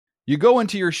You go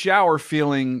into your shower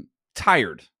feeling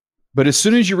tired, but as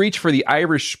soon as you reach for the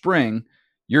Irish Spring,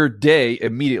 your day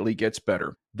immediately gets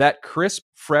better. That crisp,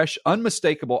 fresh,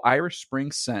 unmistakable Irish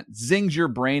Spring scent zings your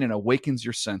brain and awakens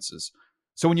your senses.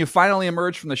 So when you finally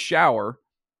emerge from the shower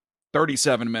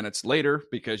 37 minutes later,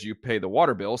 because you pay the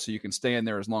water bill so you can stay in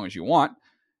there as long as you want,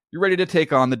 you're ready to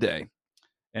take on the day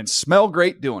and smell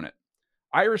great doing it.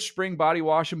 Irish Spring Body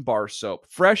Wash and Bar Soap.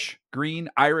 Fresh, green,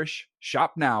 Irish.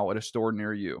 Shop now at a store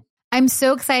near you. I'm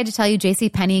so excited to tell you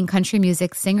JCPenney and country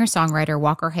music singer-songwriter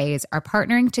Walker Hayes are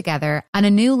partnering together on a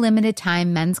new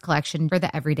limited-time men's collection for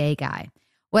the everyday guy.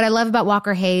 What I love about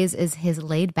Walker Hayes is his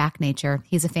laid-back nature.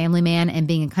 He's a family man, and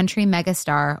being a country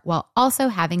megastar while also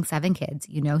having 7 kids,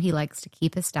 you know he likes to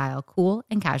keep his style cool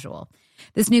and casual.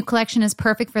 This new collection is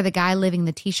perfect for the guy living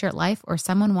the t-shirt life or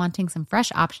someone wanting some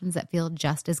fresh options that feel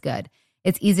just as good.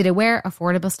 It's easy to wear,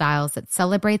 affordable styles that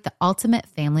celebrate the ultimate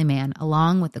family man,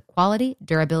 along with the quality,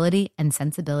 durability, and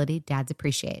sensibility dads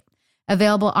appreciate.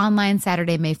 Available online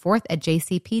Saturday, May 4th at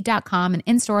jcp.com and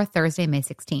in-store Thursday, May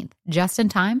 16th. Just in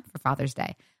time for Father's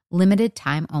Day. Limited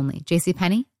time only.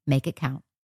 JCPenney, make it count.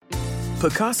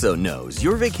 Pacaso knows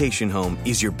your vacation home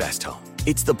is your best home.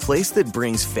 It's the place that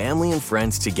brings family and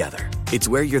friends together. It's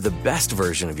where you're the best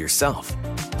version of yourself.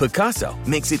 Pacaso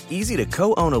makes it easy to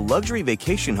co-own a luxury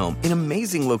vacation home in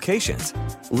amazing locations.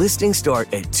 Listings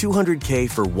start at $200K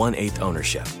for 1/8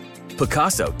 ownership.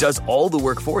 Pacaso does all the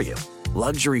work for you.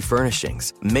 Luxury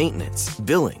furnishings, maintenance,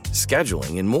 billing,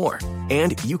 scheduling, and more.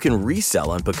 And you can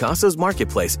resell on Pacaso's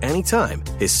marketplace anytime,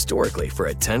 historically for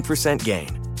a 10%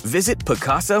 gain. Visit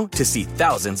Pacaso to see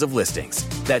thousands of listings.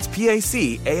 That's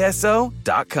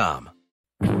PACASO.com.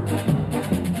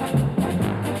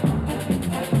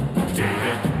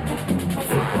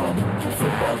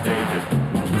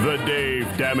 The Dave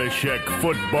Dameshek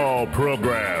Football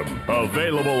Program.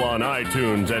 Available on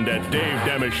iTunes and at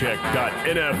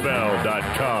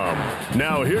davedameshek.nfl.com.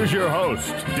 Now here's your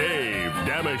host, Dave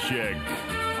Dameshek.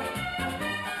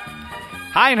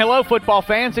 Hi and hello, football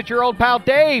fans. It's your old pal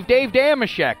Dave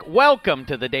Dameshek. Welcome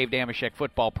to the Dave Dameshek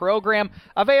Football Program.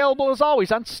 Available as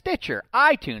always on Stitcher,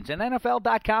 iTunes, and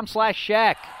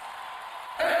NFL.com/Shek.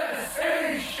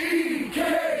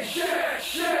 S-H-E-K, Shek.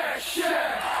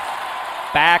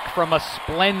 Back from a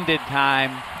splendid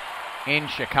time in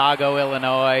Chicago,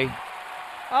 Illinois.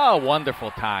 Oh,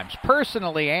 wonderful times,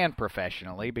 personally and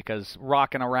professionally, because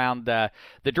rocking around the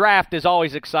draft is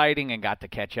always exciting, and got to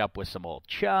catch up with some old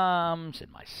chums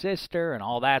and my sister and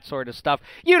all that sort of stuff.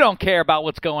 You don't care about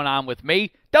what's going on with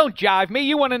me. Don't jive me.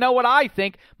 You want to know what I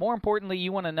think. More importantly,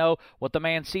 you want to know what the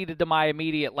man seated to my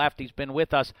immediate left. He's been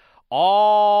with us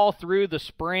all through the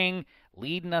spring,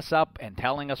 leading us up and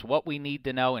telling us what we need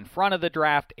to know in front of the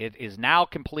draft. It is now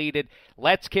completed.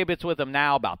 Let's kibitz with him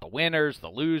now about the winners, the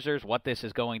losers, what this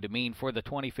is going to mean for the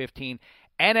 2015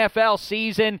 NFL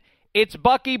season. It's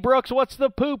Bucky Brooks. What's the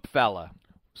poop, fella?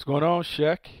 What's going on,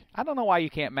 Shek? I don't know why you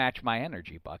can't match my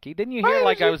energy, Bucky. Didn't you hear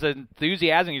I was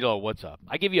enthusiastic? You go, what's up?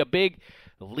 I give you a big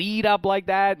lead up like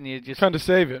that, and you just... Trying to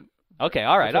save it. Okay,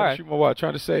 all right. Shoot my watch,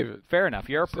 trying to save it. Fair enough.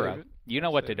 You're a pro. You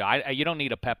know what to do. You don't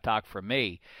need a pep talk from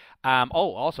me.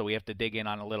 Also, we have to dig in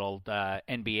on a little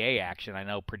NBA action. I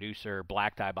know producer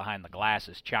Black Tie behind the glass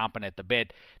is chomping at the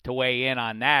bit to weigh in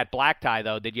on that. Black Tie,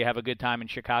 though, did you have a good time in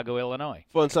Chicago, Illinois?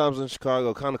 Fun times in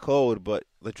Chicago. Kind of cold, but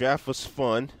the draft was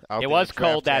fun. It was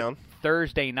cold that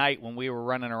Thursday night when we were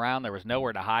running around. There was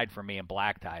nowhere to hide from me and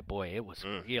Black Tie. Boy, it was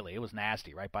it was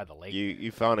nasty right by the lake.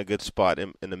 You found a good spot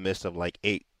in the midst of like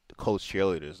 8 Colts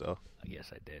cheerleaders, though.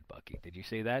 Yes, I did, Bucky. Did you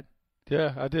see that?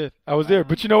 Yeah, I did. I was there.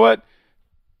 But you know what?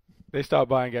 They stopped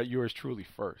by and got yours truly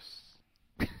first.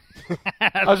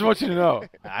 I just want you to know.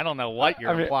 I don't know what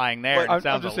you're implying there. It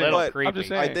sounds a little creepy. I'm just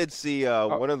saying. I did see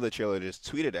one of the cheerleaders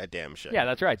tweeted at Dameshek. Yeah,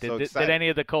 that's right. Did any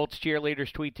of the Colts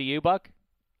cheerleaders tweet to you, Buck?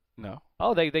 No.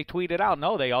 Oh, they tweeted out.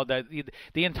 No, the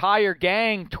entire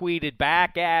gang tweeted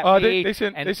back at me, they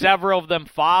sent, several of them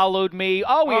followed me.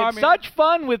 Oh, we had such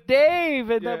fun with Dave.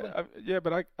 And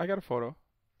but I got a photo.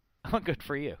 Oh, good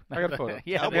for you. I got a photo.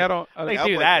 Yeah, they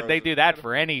do that. They do that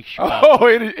for any show. Oh,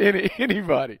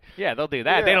 anybody. Yeah, they'll do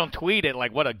that. Yeah. They don't tweet it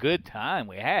like, what a good time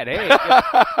we had. Hey,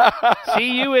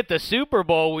 see you at the Super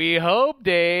Bowl, we hope,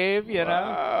 Dave. You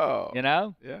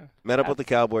know? Yeah. Met up with the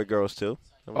Cowboy girls, too.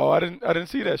 Oh, I didn't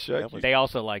see that, Shek. They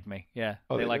also like me. Yeah,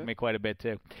 they like me quite a bit,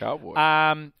 too. Cowboy.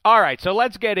 All right, so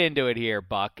let's get into it here,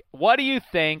 Buck. What do you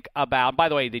think about – by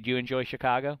the way, did you enjoy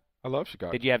Chicago? I love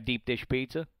Chicago. Did you have deep dish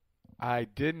pizza? I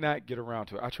did not get around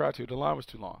to it. I tried to. The line was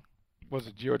too long. Was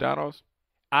it Giordano's?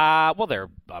 Well, there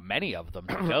are many of them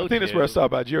to go I think that's to. where I saw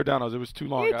about Giordano's. It was too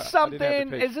long. It's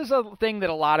something. Is this a thing that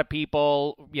a lot of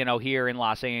people, here in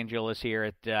Los Angeles, here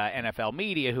at NFL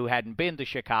Media, who hadn't been to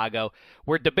Chicago,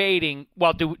 were debating?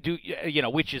 Well,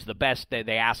 which is the best?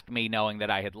 They asked me, knowing that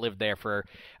I had lived there for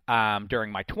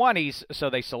during my 20s, so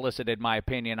they solicited my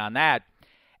opinion on that.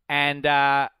 And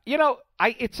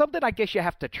it's something I guess you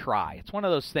have to try. It's one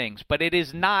of those things, but it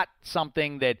is not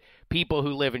something that people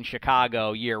who live in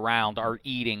Chicago year round are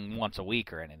eating once a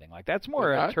week or anything like that. It's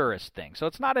more a tourist thing. So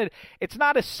it's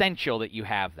not essential that you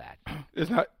have that. It's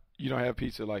not. You don't have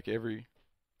pizza like every.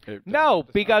 No,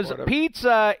 because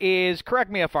pizza is.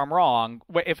 Correct me if I'm wrong.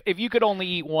 If you could only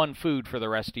eat one food for the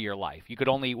rest of your life, you could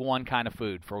only eat one kind of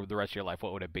food for the rest of your life.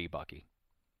 What would it be, Bucky?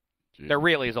 Jeez. There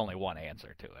really is only one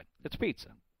answer to it. It's pizza.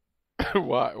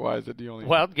 Why? Why is it the only?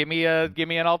 Well, give me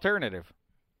an alternative.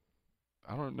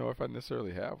 I don't know if I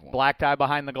necessarily have one. Black tie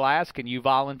behind the glass. Can you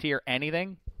volunteer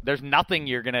anything? There's nothing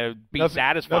you're gonna be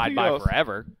satisfied by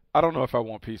forever. I don't know if I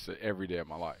want pizza every day of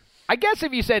my life. I guess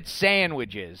if you said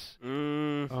sandwiches.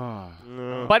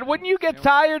 No. But wouldn't you get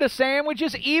tired of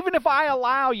sandwiches? Even if I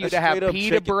allow you to have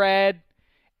pita bread.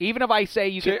 Even if I say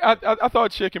you could, I thought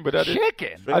chicken, but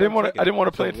chicken. I didn't want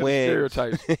to play into the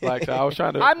stereotypes. Like I was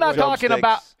trying to. I'm not talking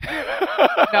about.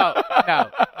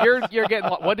 No. You're getting.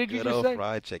 What did you just say?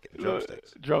 Fried chicken,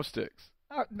 drumsticks. Drumsticks.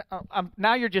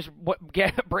 Now you're just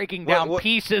breaking down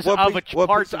pieces of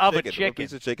parts of a chicken. What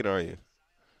piece of chicken are you?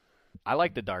 I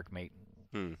like the dark meat.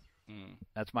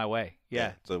 That's my way.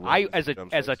 Yeah. So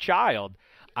as a child,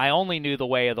 I only knew the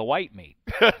way of the white meat.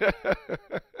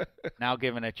 Now,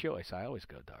 given a choice, I always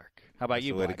go dark. How about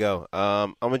you? That's the way to go.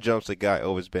 I'm a drumstick guy.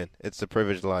 Always been. It's a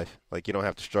privileged life. Like you don't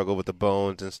have to struggle with the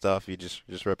bones and stuff. You just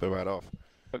rip it right off.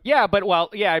 Yeah, but I'll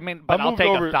take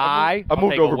a thigh. I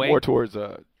moved over more towards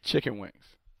chicken wings.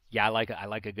 Yeah, I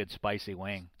like a good spicy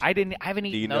wing. I haven't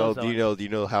eaten those. Do you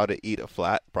know how to eat a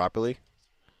flat properly?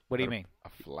 What do you mean? A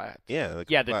flat? Yeah.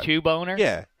 The two-boner?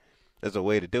 Yeah. There's a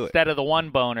way to do it. Instead of the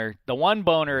one-boner. The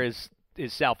one-boner is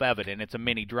self-evident. It's a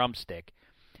mini drumstick.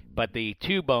 But the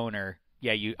two-boner,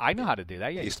 I know how to do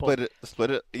that. Yeah, you split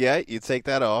it. Yeah, you take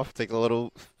that off. Take a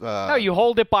little. No, you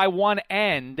hold it by one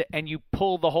end, and you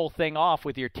pull the whole thing off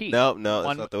with your teeth. No,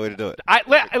 that's not the way to do it.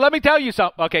 Let me tell you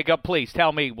something. Okay, please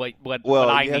tell me what I need to know.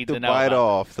 Well, you have to bite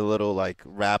off the little,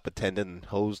 wrap a tendon and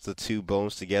hose the two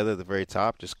bones together at the very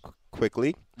top. Just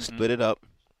quickly split it up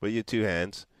with your two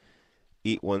hands.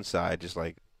 Eat one side just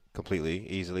completely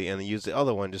easily, and then use the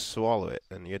other one. Just swallow it,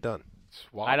 and you're done.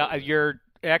 Your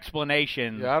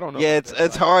explanation. Yeah, I don't know. Yeah,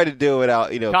 it's hard to do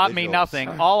without Taught me nothing.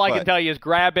 All I can tell you is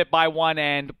grab it by one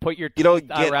end, put your teeth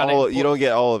around it. You don't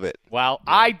get all of it. Well,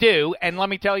 yeah. I do, and let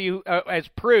me tell you as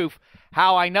proof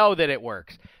how I know that it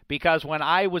works. Because when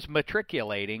I was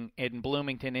matriculating in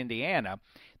Bloomington, Indiana,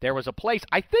 there was a place.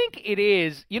 I think it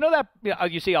is. You know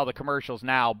that you see all the commercials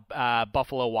now.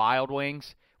 Buffalo Wild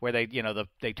Wings. Where they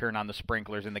turn on the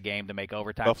sprinklers in the game to make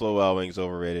overtime. Buffalo Wild Wings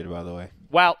overrated, by the way.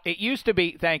 Well, it used to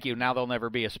be. Thank you. Now they'll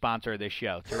never be a sponsor of this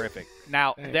show. Terrific.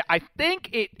 Now, I think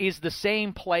it is the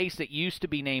same place that used to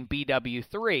be named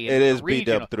BW3. It is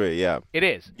BW3, yeah. It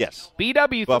is. Yes.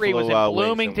 BW3 Buffalo was in Wild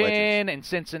Bloomington and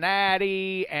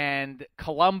Cincinnati and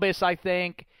Columbus, I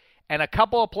think, and a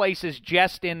couple of places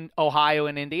just in Ohio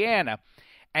and Indiana.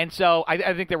 And so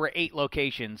I think there were 8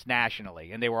 locations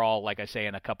nationally, and they were all, like I say,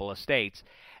 in a couple of states.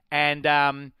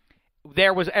 And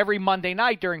there was every Monday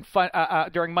night during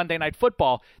Monday Night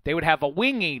Football, they would have a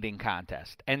wing eating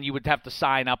contest, and you would have to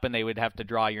sign up, and they would have to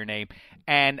draw your name.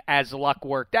 And as luck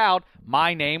worked out,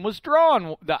 my name was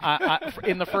drawn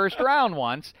in the first round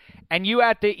once, and you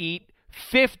had to eat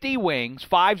 50 wings,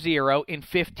 50, in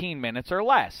 15 minutes or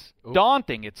less. Ooh.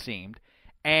 Daunting, it seemed.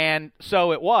 And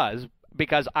so it was,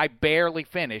 because I barely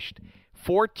finished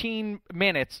 14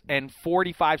 minutes and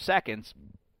 45 seconds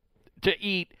to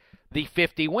eat the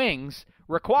 50 wings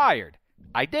required.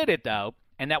 I did it, though,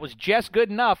 and that was just good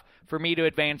enough for me to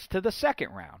advance to the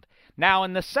second round. Now,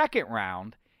 in the second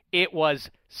round, it was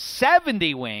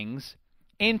 70 wings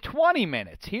in 20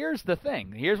 minutes. Here's the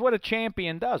thing. Here's what a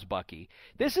champion does, Bucky.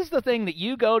 This is the thing that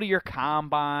you go to your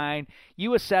combine,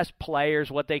 you assess players,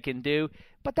 what they can do,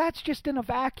 but that's just in a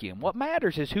vacuum. What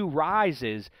matters is who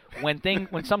rises when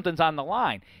something's on the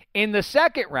line. In the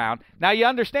second round, now you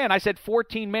understand, I said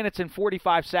 14 minutes and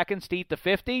 45 seconds to eat the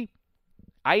 50.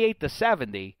 I ate the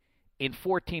 70 in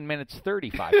 14 minutes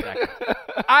 35 seconds.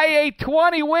 I ate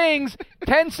 20 wings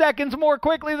 10 seconds more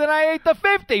quickly than I ate the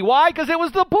 50. Why? Because it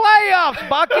was the playoffs,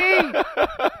 Bucky.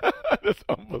 That's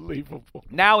unbelievable.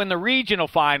 Now in the regional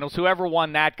finals, whoever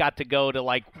won that got to go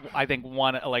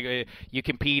to you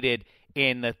competed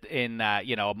in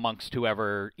amongst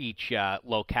whoever each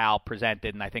locale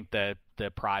presented, and I think the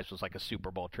prize was like a Super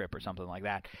Bowl trip or something like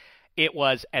that. It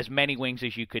was as many wings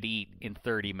as you could eat in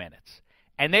 30 minutes.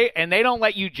 And they don't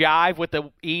let you jive with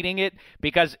the eating it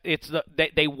because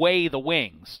they weigh the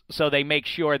wings, so they make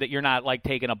sure that you're not like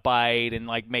taking a bite and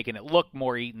like making it look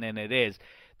more eaten than it is.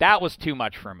 That was too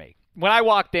much for me. When I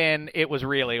walked in, it was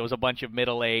a bunch of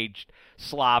middle-aged,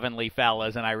 slovenly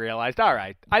fellas, and I realized, all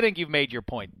right, I think you've made your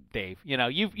point, Dave. You know,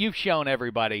 you've shown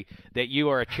everybody that you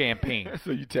are a champion.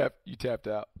 So you tapped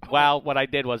out. Well, what I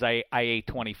did was I ate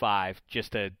 25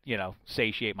 just to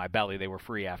satiate my belly. They were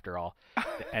free after all,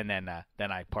 and then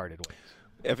I parted ways.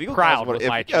 If you guys want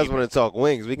to talk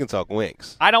wings, we can talk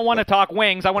wings. I don't want to talk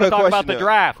wings. I want to talk about the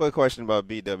draft. Quick question about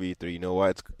BW3. You know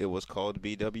why it was called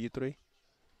BW3?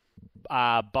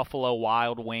 Buffalo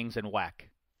Wild Wings and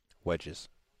Weck. Wedges.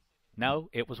 No,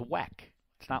 it was Weck.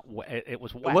 It's not. It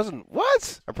was Weck. It wasn't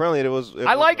what? Apparently, it was.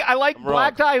 I like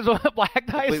Black Tie. Black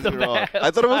Tie is the best.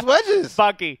 I thought it was wedges.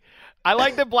 Bucky. I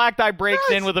like that Black Tie breaks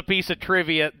in with a piece of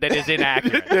trivia that is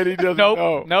inaccurate. That he doesn't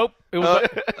know. Nope. It was.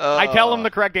 I tell him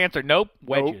the correct answer. Nope.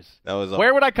 Wedges. That was.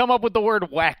 Where would I come up with the word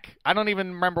Weck? I don't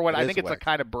even remember what. I think it's Weck. a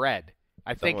kind of bread.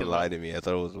 Someone lied to me. I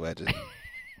thought it was wedges.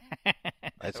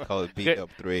 I just call it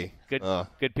BW3.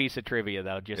 Good piece of trivia,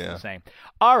 though, just the same.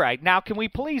 All right, now can we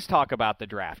please talk about the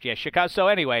draft? Yeah, Chicago. So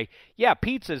anyway,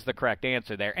 pizza is the correct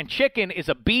answer there. And chicken is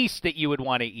a beast that you would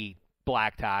want to eat,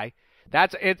 Black Tie.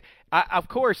 That's it. Of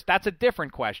course, that's a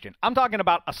different question. I'm talking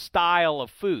about a style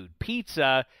of food.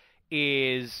 Pizza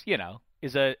is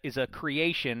a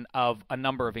creation of a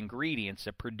number of ingredients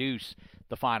that produce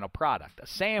the final product. A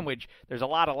sandwich, there's a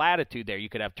lot of latitude there. You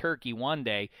could have turkey one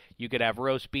day, you could have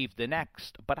roast beef the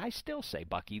next, but I still say,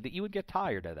 Bucky, that you would get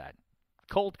tired of that.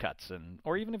 Cold cuts,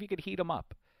 or even if you could heat them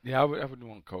up. Yeah, I would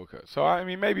want cold cuts. So, I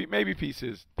mean, maybe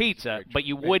pizza, but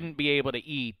you wouldn't be able to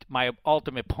eat. My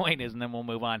ultimate point is, and then we'll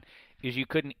move on, is you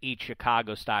couldn't eat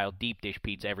Chicago-style deep dish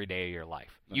pizza every day of your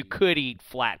life. You could eat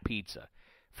flat pizza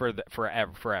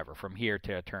forever, from here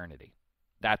to eternity.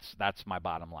 That's my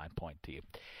bottom line point to you.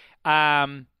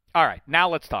 All right, now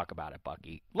let's talk about it,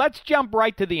 Bucky. Let's jump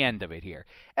right to the end of it here.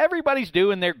 Everybody's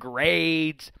doing their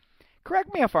grades.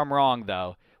 Correct me if I'm wrong,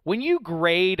 though. When you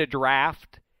grade a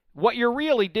draft, what you're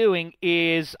really doing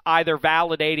is either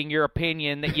validating your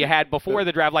opinion that you had before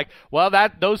the draft, like, well,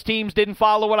 those teams didn't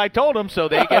follow what I told them, so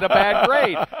they get a bad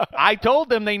grade. I told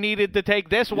them they needed to take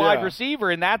this wide receiver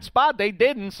in that spot. They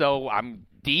didn't, so I'm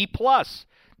D+.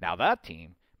 Now that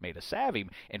team made a savvy.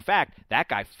 In fact, that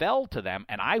guy fell to them,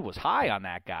 and I was high on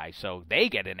that guy, so they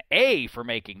get an A for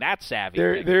making that savvy.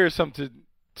 There is something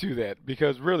to that,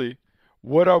 because really,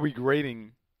 what are we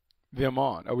grading them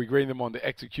on? Are we grading them on the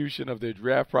execution of their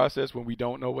draft process when we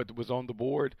don't know what was on the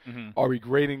board? Mm-hmm. Are we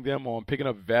grading them on picking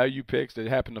up value picks that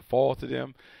happen to fall to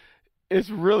them?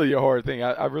 It's really a hard thing.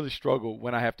 I really struggle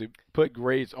when I have to put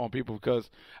grades on people,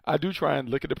 because I do try and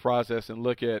look at the process and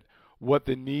look at what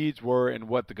the needs were and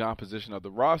what the composition of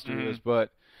the roster is. But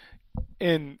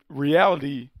in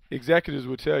reality, executives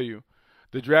will tell you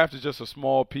the draft is just a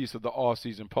small piece of the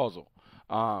all-season puzzle.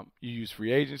 You use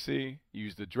free agency, you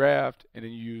use the draft, and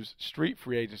then you use street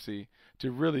free agency to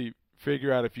really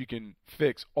figure out if you can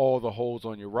fix all the holes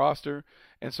on your roster.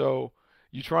 And so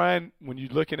you try and, when you're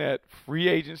looking at free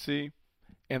agency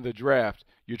and the draft,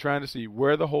 you're trying to see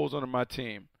where are the holes on my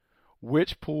team,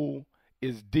 which pool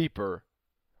is deeper,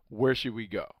 where should we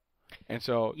go? And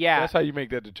so that's how you make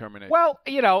that determination. Well,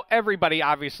 everybody,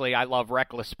 obviously, I love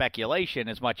reckless speculation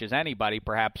as much as anybody,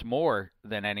 perhaps more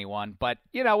than anyone. But,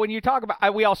 when you talk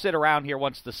about, we all sit around here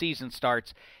once the season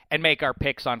starts and make our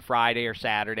picks on Friday or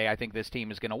Saturday. I think this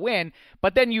team is going to win.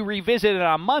 But then you revisit it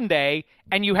on Monday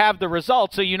and you have the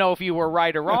results, so you know if you were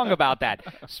right or wrong about that.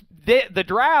 The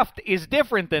draft is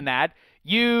different than that.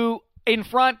 You in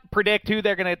front predict who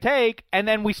they're going to take, and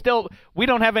then we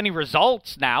don't have any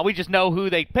results now. We just know who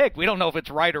they picked. We don't know if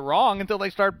it's right or wrong until they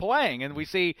start playing, and we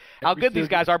see how good these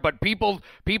guys are. But people,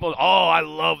 I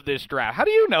love this draft. How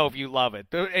do you know if you love it?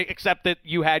 Except that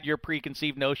you had your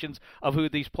preconceived notions of who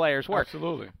these players were.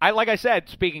 Absolutely. Like I said,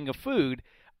 speaking of food,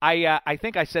 I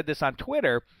think I said this on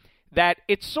Twitter, that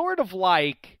it's sort of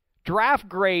like draft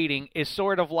grading is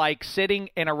sort of like sitting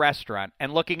in a restaurant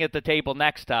and looking at the table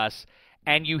next to us,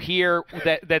 and you hear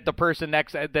that the person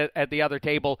next at the other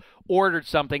table ordered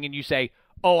something, and you say,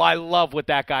 oh, I love what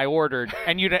that guy ordered,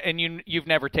 and you've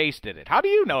never tasted it. How do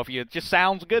you know if it just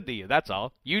sounds good to you? That's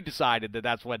all. You decided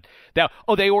that's what.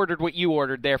 They ordered what you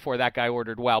ordered, therefore that guy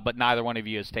ordered well, but neither one of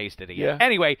you has tasted it yet. Yeah.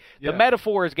 Anyway, the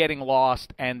metaphor is getting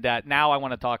lost, and now I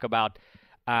want to talk about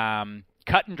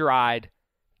cut and dried,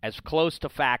 as close to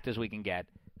fact as we can get.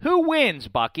 Who wins,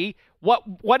 Bucky?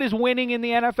 What is winning in the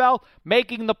NFL?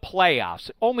 Making the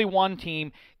playoffs. Only one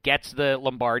team gets the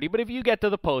Lombardi, but if you get to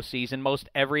the postseason, most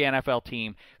every NFL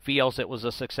team feels it was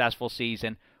a successful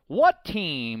season. What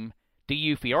team do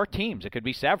you feel, or teams, it could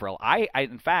be several.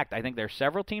 In fact, I think there's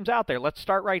several teams out there. Let's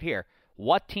start right here.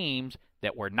 What teams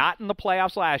that were not in the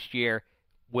playoffs last year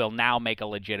will now make a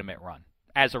legitimate run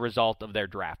as a result of their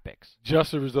draft picks?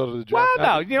 Just a result of the draft?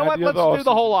 Well, no. You know what? Let's do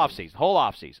the whole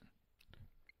offseason.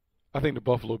 I think the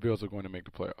Buffalo Bills are going to make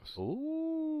the playoffs.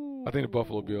 Ooh. I think the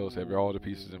Buffalo Bills have all the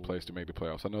pieces in place to make the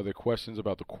playoffs. I know there are questions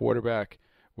about the quarterback,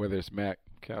 whether it's Matt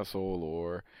Castle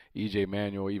or E.J.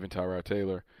 Manuel, even Tyrod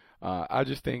Taylor. I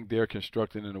just think they're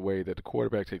constructed in a way that the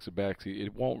quarterback takes a backseat.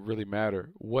 It won't really matter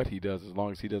what he does as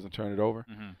long as he doesn't turn it over.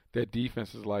 Mm-hmm. Their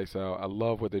defense is lights out. I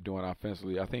love what they're doing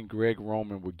offensively. I think Greg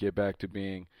Roman would get back to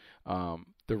being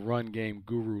the run game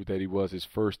guru that he was his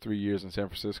first 3 years in San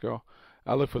Francisco.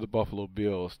 I look for the Buffalo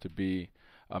Bills to be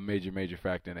a major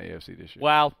factor in the AFC this year.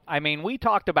 Well, I mean, we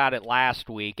talked about it last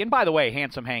week. And by the way,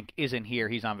 Handsome Hank isn't here.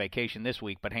 He's on vacation this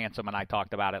week. But Handsome and I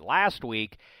talked about it last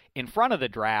week in front of the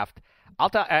draft. I'll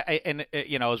tell, and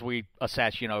as we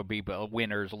assess, be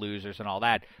winners, losers, and all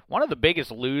that. One of the biggest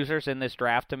losers in this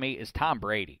draft to me is Tom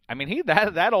Brady. I mean,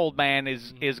 that old man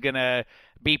is gonna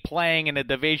be playing in a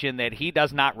division that he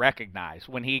does not recognize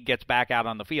when he gets back out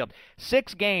on the field.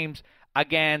 6 games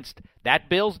against that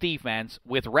Bills defense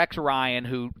with Rex Ryan,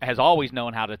 who has always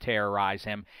known how to terrorize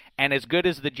him, and as good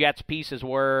as the Jets pieces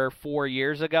were 4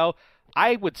 years ago,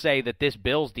 I would say that this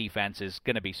Bills defense is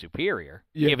going to be superior,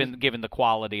 given the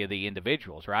quality of the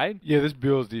individuals, right? Yeah, this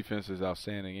Bills defense is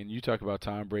outstanding. And you talk about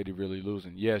Tom Brady really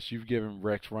losing. Yes, you've given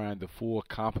Rex Ryan the full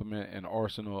complement and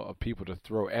arsenal of people to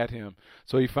throw at him,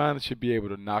 so he finally should be able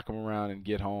to knock them around and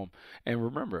get home. And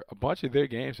remember, a bunch of their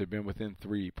games have been within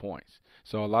 3 points.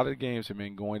 So a lot of the games have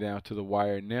been going down to the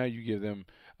wire. Now you give them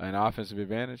an offensive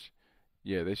advantage.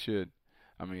 Yeah, they should.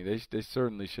 I mean, they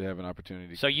certainly should have an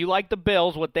opportunity. So you like the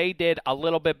Bills, what they did a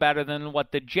little bit better than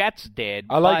what the Jets did.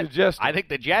 I like the Jets. I think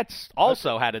the Jets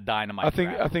also had a dynamite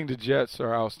draft. I think the Jets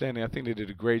are outstanding. I think they did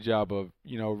a great job of,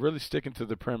 really sticking to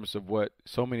the premise of what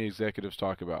so many executives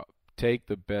talk about. Take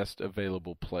the best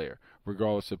available player,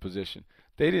 regardless of position.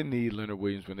 They didn't need Leonard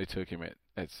Williams when they took him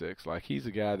at 6. Like, he's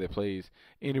a guy that plays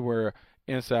anywhere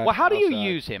inside. Well, how do you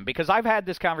use him? Because I've had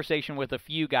this conversation with a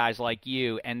few guys like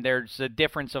you, and there's a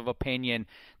difference of opinion,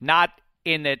 not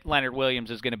in that Leonard Williams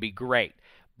is going to be great,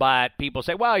 but people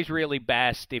say, well, he's really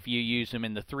best if you use him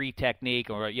in the 3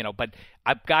 technique, or but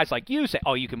guys like you say,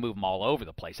 oh, you can move him all over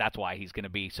the place. That's why he's going to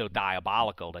be so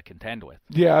diabolical to contend with.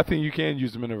 Yeah, I think you can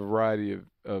use him in a variety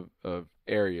of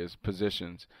areas,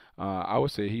 positions. I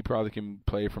would say he probably can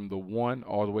play from the 1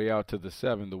 all the way out to the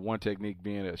 7. The 1 technique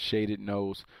being a shaded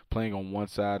nose, playing on one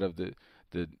side of the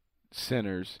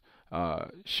center's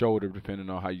shoulder, depending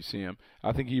on how you see him.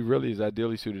 I think he really is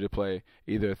ideally suited to play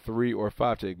either a 3 or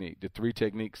 5 technique. The 3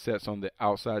 technique sets on the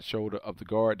outside shoulder of the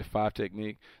guard. The 5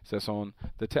 technique sets on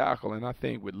the tackle. And I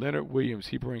think with Leonard Williams,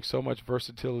 he brings so much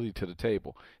versatility to the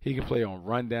table. He can play on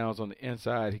rundowns on the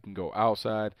inside. He can go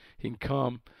outside. He can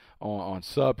come on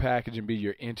sub package and be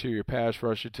your interior pass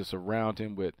rusher to surround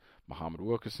him with Muhammad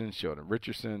Wilkerson, Sheldon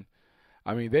Richardson.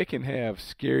 I mean, they can have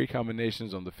scary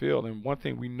combinations on the field. And one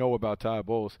thing we know about Todd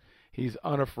Bowles, he's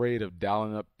unafraid of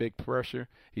dialing up big pressure.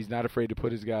 He's not afraid to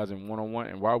put his guys in one-on-one.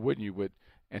 And why wouldn't you with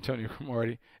Antonio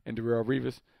Cromartie and Darrelle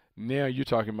Revis? Now you're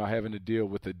talking about having to deal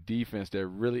with a defense that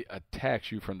really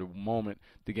attacks you from the moment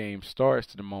the game starts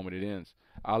to the moment it ends.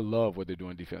 I love what they're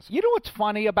doing defensively. You know what's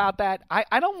funny about that?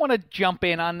 I don't want to jump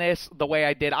in on this the way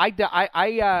I did.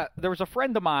 There was a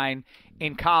friend of mine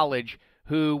in college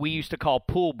who we used to call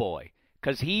Pool Boy,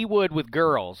 because he would, with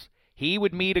girls, he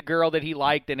would meet a girl that he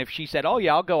liked, and if she said, oh,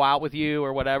 yeah, I'll go out with you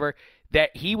or whatever,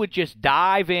 that he would just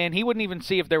dive in. He wouldn't even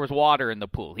see if there was water in the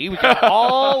pool. He was just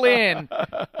all in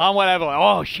on whatever. Like,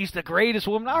 oh, she's the greatest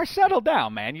woman. Oh, settle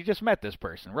down, man. You just met this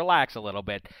person. Relax a little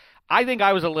bit. I think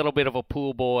I was a little bit of a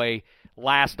pool boy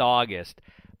last August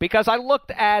because I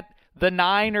looked at the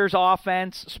Niners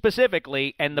offense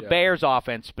specifically and the Bears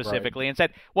offense specifically and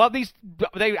said, well,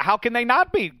 how can they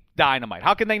not be dynamite?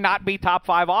 How can they not be top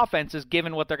 5 offenses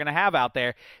given what they're going to have out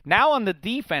there? Now on the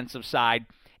defensive side,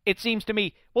 it seems to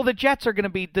me, well, the Jets are going to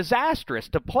be disastrous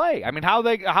to play. I mean, how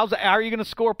are you going to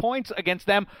score points against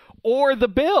them or the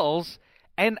Bills?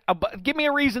 And give me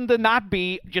a reason to not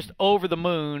be just over the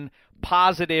moon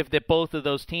positive that both of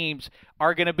those teams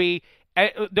are going to be.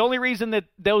 The only reason that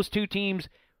those two teams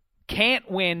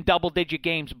can't win double-digit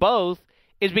games both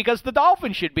is because the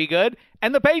Dolphins should be good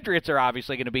and the Patriots are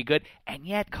obviously going to be good. And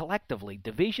yet, collectively,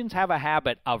 divisions have a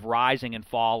habit of rising and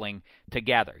falling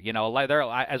together. You know,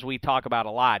 as we talk about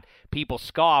a lot, people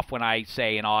scoff when I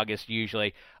say in August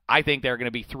usually, I think there are going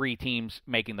to be 3 teams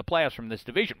making the playoffs from this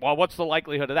division. Well, what's the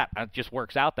likelihood of that? It just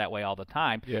works out that way all the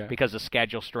time because of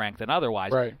schedule strength and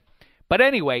otherwise. Right. But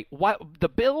anyway, the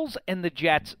Bills and the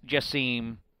Jets just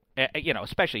seem,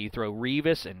 especially you throw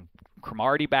Revis and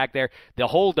Cromartie back there, the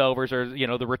holdovers are,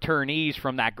 the returnees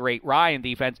from that great Ryan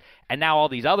defense, and now all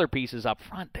these other pieces up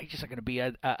front, they just are going to be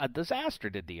a disaster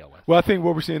to deal with. Well, I think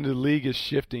what we're seeing in the league is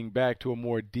shifting back to a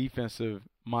more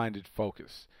defensive-minded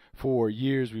focus. For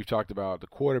years, we've talked about the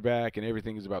quarterback, and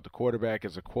everything is about the quarterback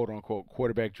as a quote-unquote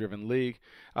quarterback-driven league.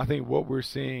 I think what we're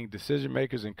seeing,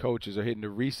 decision-makers and coaches are hitting the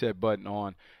reset button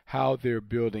on how they're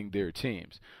building their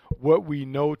teams. What we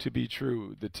know to be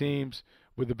true, the teams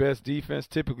with the best defense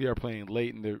typically are playing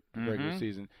late in the regular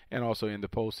season and also in the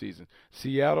postseason.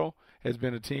 Seattle has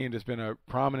been a team that's been a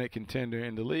prominent contender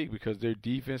in the league because their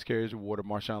defense carries the water.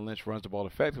 Marshawn Lynch runs the ball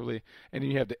effectively, and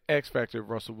then you have the X factor of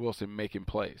Russell Wilson making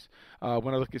plays.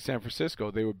 When I look at San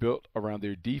Francisco, they were built around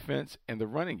their defense and the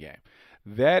running game.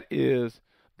 That is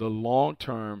the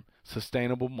long-term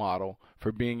sustainable model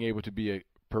for being able to be a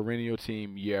perennial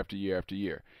team year after year after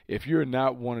year. If you're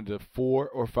not one of the 4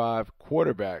 or 5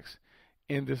 quarterbacks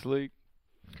in this league,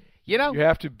 you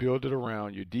have to build it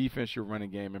around your defense, your running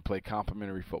game, and play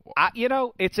complementary football.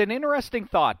 It's an interesting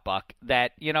thought, Buck,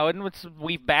 that, and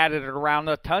we've batted it around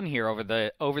a ton here over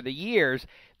the years.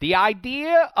 The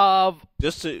idea of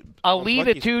a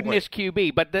lead-atudinous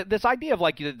QB, but this idea of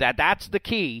that's the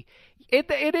key.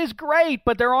 It is great,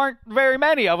 but there aren't very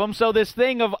many of them. So this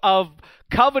thing of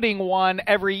coveting one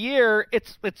every year,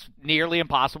 it's nearly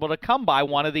impossible to come by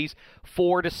one of these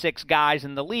 4 to 6 guys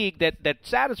in the league that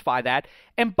satisfy that.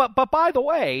 And but by the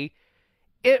way,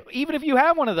 even if you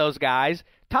have one of those guys,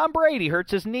 Tom Brady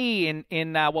hurts his knee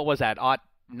in what was that?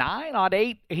 9,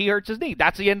 8, he hurts his knee.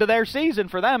 That's the end of their season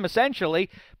for them, essentially.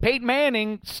 Peyton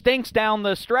Manning stinks down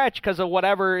the stretch because of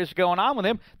whatever is going on with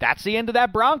him. That's the end of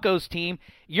that Broncos team.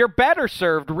 You're better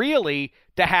served, really,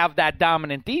 to have that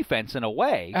dominant defense in a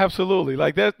way. Absolutely.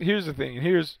 Here's the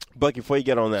thing. Buck, before you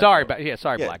get on that. Sorry,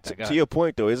 Black. To your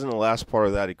point, though, isn't the last part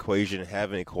of that equation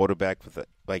having a quarterback with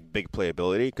big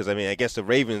playability? Because, I guess the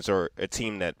Ravens are a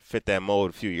team that fit that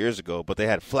mold a few years ago, but they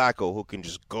had Flacco who can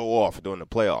just go off during the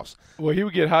playoffs. Well, he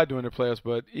would get hot during the playoffs,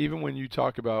 but even when you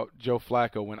talk about Joe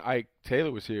Flacco, when Ike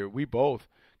Taylor was here, we both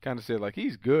kind of said,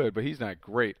 he's good, but he's not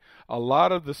great. A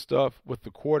lot of the stuff with the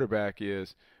quarterback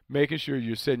is making sure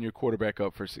you're setting your quarterback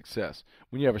up for success.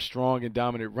 When you have a strong and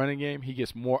dominant running game, he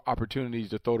gets more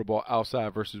opportunities to throw the ball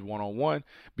outside versus one-on-one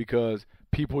because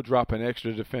people drop an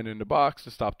extra defender in the box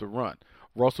to stop the run.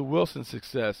 Russell Wilson's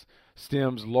success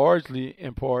stems largely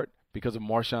in part because of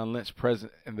Marshawn Lynch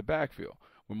present in the backfield.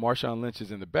 When Marshawn Lynch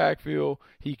is in the backfield,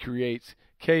 he creates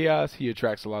chaos. He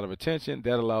attracts a lot of attention.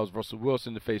 That allows Russell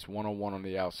Wilson to face one-on-one on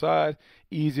the outside,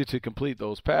 easier to complete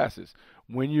those passes.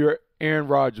 When you're Aaron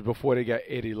Rodgers before they got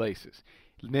Eddie Laces,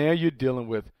 now you're dealing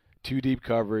with 2 deep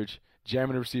coverage,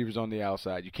 jamming the receivers on the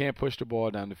outside. You can't push the ball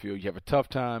down the field. You have a tough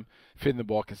time fitting the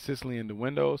ball consistently in the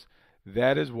windows.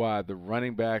 That is why the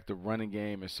running back, the running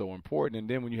game is so important. And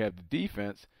then when you have the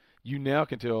defense, you now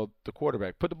can tell the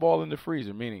quarterback, put the ball in the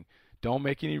freezer, meaning don't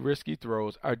make any risky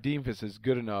throws. Our defense is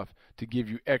good enough to give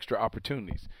you extra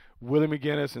opportunities. Willie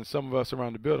McGinnis and some of us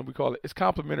around the building, we call it's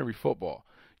complementary football.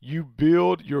 You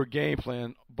build your game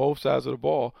plan, both sides of the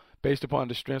ball, based upon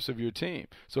the strengths of your team.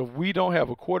 So if we don't have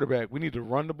a quarterback, we need to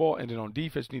run the ball, and then on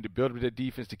defense, we need to build up that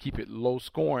defense to keep it low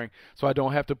scoring so I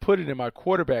don't have to put it in my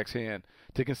quarterback's hand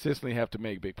to consistently have to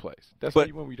make big plays. That's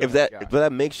when we don't if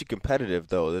that makes you competitive,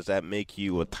 though, does that make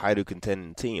you a title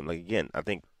contending team? Again, I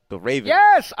think the Ravens.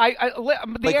 Yes,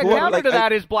 the counter to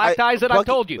that is black ties that I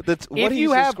told you. What he's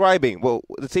describing,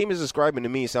 the team is describing to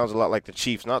me sounds a lot like the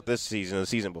Chiefs, not this season, the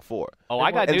season before. Oh,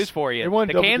 I got news for you.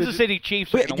 The Kansas City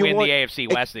Chiefs are going to win the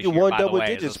AFC West this year, by the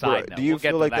way, as a side note. Do you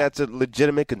feel like that's a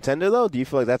legitimate contender, though? Do you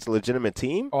feel like that's a legitimate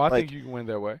team? Oh, I think you can win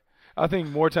that way. I think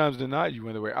more times than not you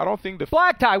win that way. I don't think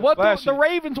black tie. What the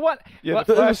Ravens? What? Yeah,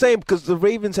 I'm saying because the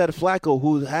Ravens had Flacco,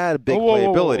 who had big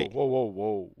playability.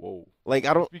 Whoa! I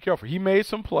don't be careful. He made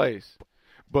some plays,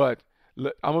 but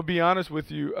I'm gonna be honest with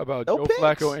you about Joe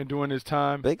Flacco and during his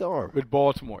time big arm with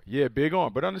Baltimore. Yeah, big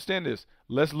arm. But understand this.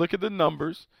 Let's look at the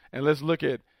numbers and let's look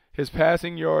at his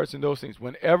passing yards and those things.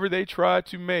 Whenever they tried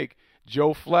to make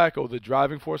Joe Flacco, the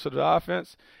driving force of the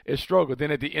offense, is struggled.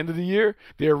 Then at the end of the year,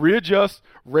 they'll readjust.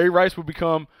 Ray Rice will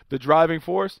become the driving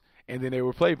force, and then they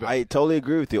will play better. I totally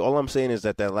agree with you. All I'm saying is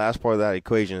that last part of that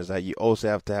equation is that you also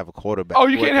have to have a quarterback. Oh,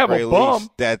 you can't have a bum.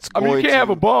 You can't have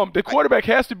a bum. The quarterback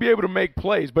has to be able to make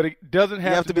plays, but it doesn't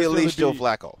have to be at least Joe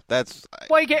Flacco.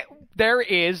 There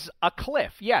is a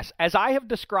cliff. Yes, as I have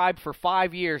described for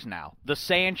 5 years now, the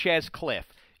Sanchez cliff.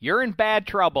 You're in bad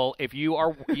trouble if you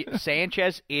are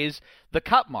Sanchez is the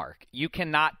cut mark. You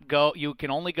cannot go. You can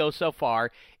only go so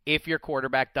far if your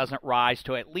quarterback doesn't rise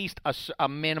to at least a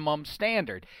minimum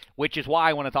standard, which is why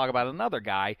I want to talk about another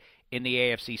guy in the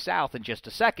AFC South in just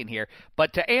a second here.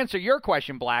 But to answer your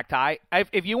question, Black Tie,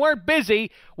 if you weren't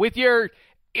busy with your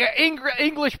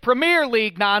English Premier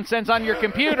League nonsense on your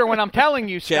computer when I'm telling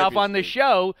you stuff on this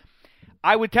show,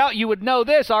 you would know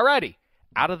this already.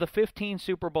 Out of the 15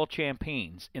 Super Bowl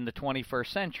champions in the 21st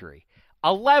century,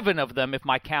 11 of them, if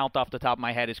my count off the top of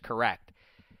my head is correct,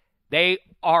 they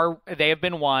have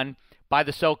been won by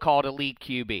the so-called elite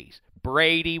QBs.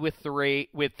 Brady with 4,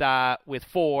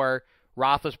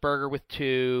 Roethlisberger with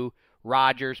 2,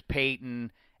 Rodgers,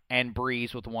 Peyton, and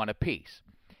Breeze with 1 apiece.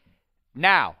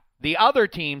 Now, the other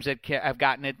teams that have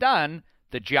gotten it done,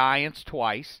 the Giants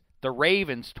twice, the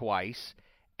Ravens twice,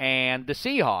 and the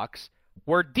Seahawks,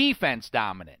 were defense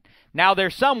dominant. Now,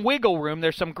 there's some wiggle room,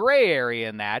 there's some gray area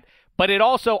in that, but it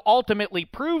also ultimately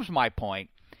proves my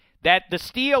point that the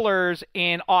Steelers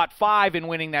in 05 in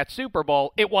winning that Super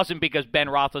Bowl, it wasn't because Ben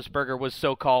Roethlisberger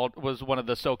was one of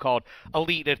the so-called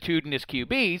elite-attitudinous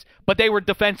QBs, but they were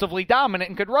defensively dominant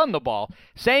and could run the ball.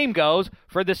 Same goes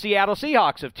for the Seattle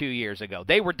Seahawks of 2 years ago.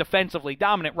 They were defensively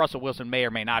dominant. Russell Wilson may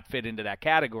or may not fit into that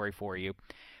category for you.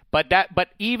 But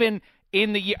even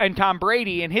in Tom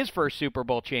Brady in his first Super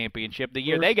Bowl championship, the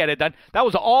year they get it done, that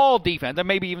was all defense, and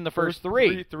maybe even the first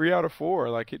three. 3 out of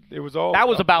 4, it was all. That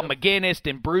was about McGinnis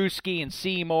and Brewski and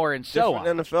Seymour and so on.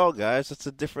 Different NFL, guys. It's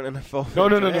a different NFL.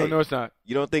 No, it's not.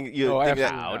 You don't think it's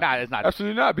not.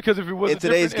 Absolutely not. Because if it was in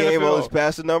today's game, all those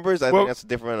passing numbers, I think that's a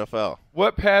different NFL.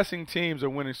 What passing teams are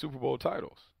winning Super Bowl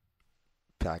titles?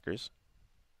 Packers.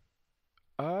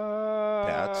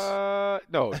 Pats.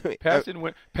 No, Pats didn't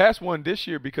win. Pats won this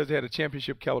year because they had a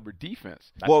championship caliber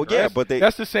defense.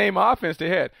 That's the same offense they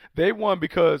had. They won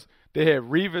because they had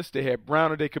Revis, they had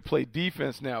Browner, they could play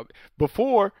defense now.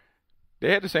 Before,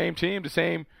 they had the same team, the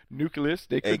same nucleus.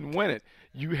 They couldn't win it.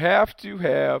 You have to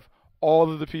have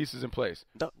all of the pieces in place.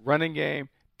 Running game,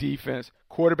 defense,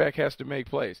 quarterback has to make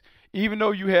plays. Even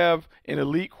though you have an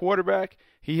elite quarterback,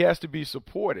 he has to be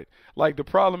supported. Like the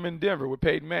problem in Denver with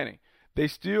Peyton Manning. They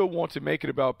still want to make it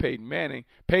about Peyton Manning.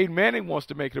 Peyton Manning wants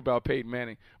to make it about Peyton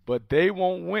Manning, but they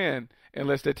won't win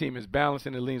unless their team is balanced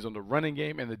and it leans on the running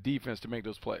game and the defense to make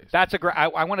those plays. That's a great.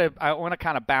 I want to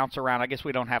kind of bounce around. I guess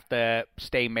we don't have to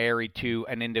stay married to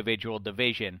an individual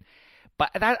division, but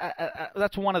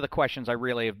that's one of the questions I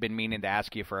really have been meaning to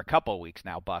ask you for a couple of weeks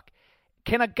now, Buck.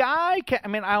 Can a guy? I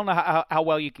don't know how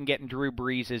well you can get in Drew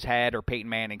Brees' head or Peyton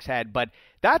Manning's head, but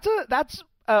that's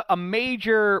a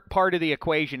major part of the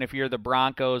equation if you're the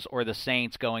Broncos or the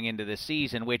Saints going into this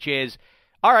season, which is,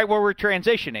 all right, well, we're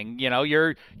transitioning.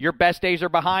 Your best days are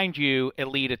behind you,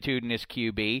 elite-attitudinous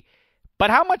QB.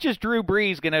 But how much is Drew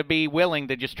Brees going to be willing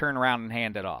to just turn around and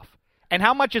hand it off? And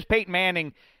how much is Peyton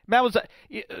Manning?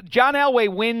 John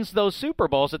Elway wins those Super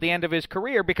Bowls at the end of his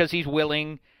career because he's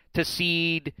willing to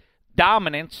cede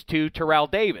dominance to Terrell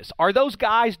Davis. Are those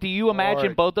guys, do you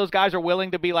imagine both those guys are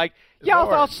willing to be like,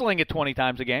 I'll sling it 20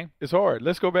 times a game? It's hard.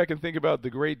 Let's go back and think about the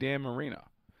great Dan Marino.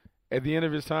 At the end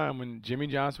of his time when Jimmy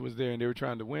Johnson was there and they were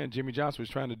trying to win, Jimmy Johnson was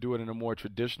trying to do it in a more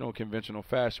traditional, conventional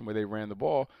fashion where they ran the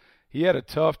ball. He had a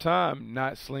tough time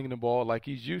not slinging the ball like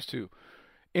he's used to.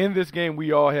 In this game,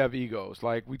 we all have egos.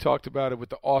 Like we talked about it with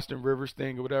the Austin Rivers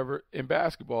thing or whatever in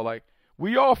basketball. Like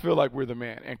we all feel like we're the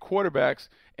man, and quarterbacks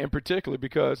in particular,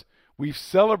 because we've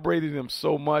celebrated them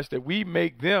so much that we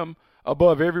make them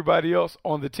above everybody else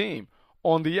on the team,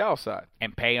 on the outside.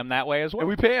 And pay them that way as well. And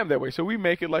we pay them that way. So we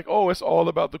make it like, it's all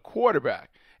about the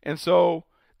quarterback. And so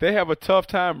they have a tough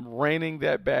time reining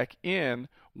that back in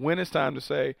when it's time to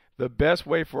say the best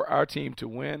way for our team to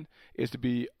win is to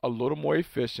be a little more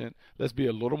efficient. Let's be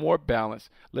a little more balanced.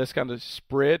 Let's kind of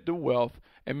spread the wealth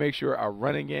and make sure our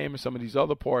running game and some of these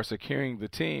other parts are carrying the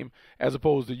team as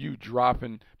opposed to you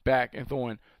dropping back and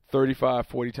throwing 35,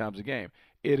 40 times a game.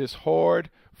 It is hard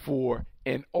for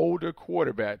an older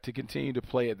quarterback to continue to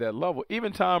play at that level.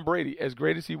 Even Tom Brady, as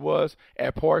great as he was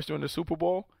at parts during the Super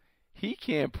Bowl, he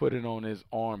can't put it on his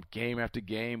arm game after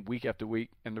game, week after week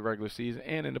in the regular season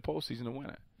and in the postseason to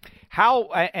win it.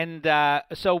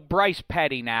 So Bryce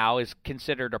Petty now is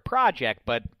considered a project,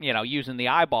 but, using the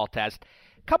eyeball test,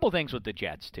 Couple things with the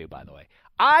Jets, too, by the way.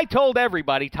 I told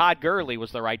everybody Todd Gurley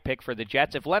was the right pick for the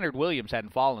Jets. If Leonard Williams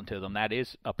hadn't fallen to them, that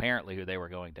is apparently who they were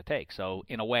going to take. So,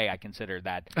 in a way, I consider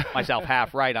that myself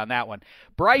half right on that one.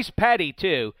 Bryce Petty,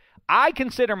 too. I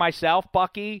consider myself,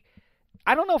 Bucky,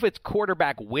 I don't know if it's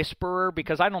quarterback whisperer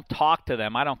because I don't talk to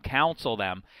them. I don't counsel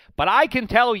them. But I can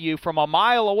tell you from a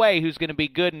mile away who's going to be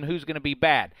good and who's going to be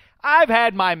bad. I've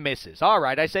had my misses. All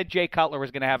right, I said Jay Cutler was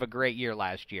going to have a great year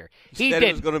last year. He said didn't.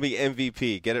 He was going to be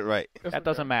MVP. Get it right. That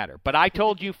doesn't matter. But I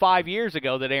told you 5 years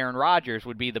ago that Aaron Rodgers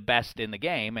would be the best in the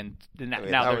game, and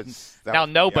now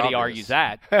nobody argues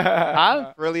that.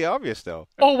 Huh? Really obvious, though.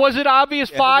 Oh, was it obvious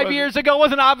 5 years ago? It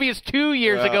wasn't obvious 2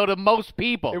 years ago to most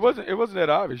people. It wasn't that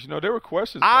obvious. There were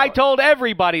questions. I told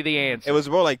everybody the answer. It was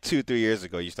more like 2-3 years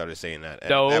ago you started saying that.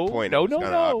 No, at that point,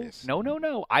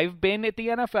 no. I've been at the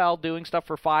NFL doing stuff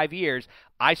for 5 years.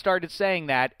 I started saying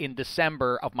that in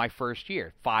December of my first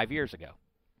year, 5 years ago.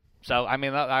 So, I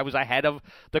mean, I was ahead of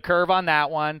the curve on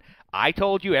that one. I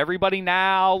told you everybody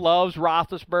now loves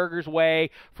Roethlisberger's way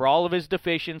for all of his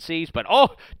deficiencies. But,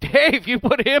 oh, Dave, you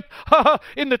put him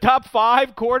in the top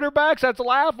 5 quarterbacks? That's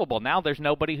laughable. Now there's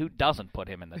nobody who doesn't put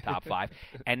him in the top 5.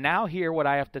 And now hear what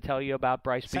I have to tell you about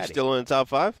Bryce Petty. He's still in the top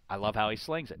 5? I love how he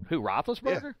slings it. Who,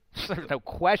 Roethlisberger? Yeah. There's no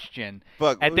question.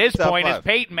 Buck, at this point, as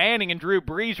Peyton Manning and Drew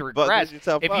Brees regress,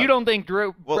 if you don't think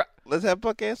let's have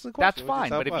Buck answer the question. That's fine,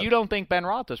 but if you don't think Ben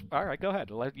Roethlisberger, all right, go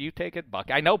ahead. Let you take it, Buck.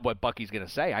 I know what Bucky's going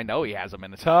to say. I know he has him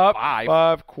in the top 5.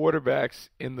 Top 5 quarterbacks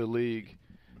in the league.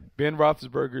 Ben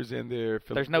Roethlisberger's in there.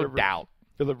 There's no doubt.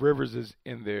 Phillip Rivers is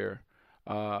in there.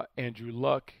 Andrew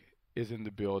Luck is in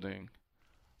the building.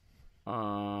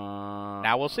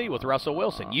 Now we'll see with Russell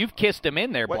Wilson. You've kissed him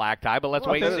in there, Black Tie, but let's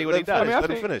wait and see what he does. Let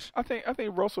him finish. I think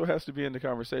Russell has to be in the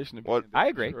conversation. I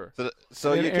agree. Sure.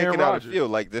 So you're kicking out a few.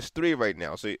 Like there's 3 right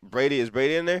now. So is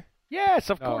Brady in there? Yes,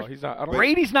 of course. He's not.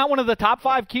 Brady's not one of the top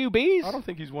 5 QBs. I don't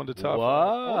think he's one of the top.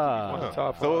 Wow.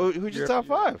 5. So who's your top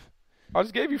 5? I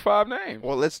just gave you 5 names.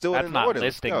 Well, let's do it in order. That's not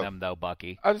listing them though,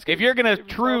 Bucky. If you're going to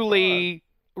truly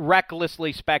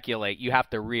recklessly speculate, you have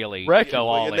to really go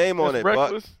all in. in. Your name on it,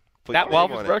 Buck.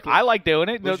 I like doing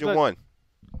it. Who's your one?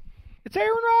 It's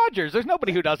Aaron Rodgers. There's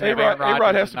nobody who doesn't have Aaron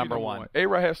Rodgers as number 1.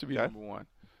 A-Rod has to be number 1.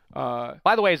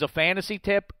 By the way, as a fantasy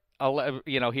tip,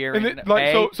 here in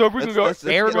May, so if we can go,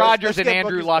 Aaron Rodgers and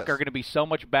Andrew Luck are going to be so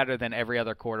much better than every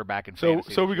other quarterback in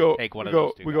fantasy. So we go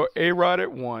A-Rod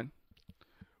at 1.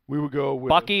 We would go with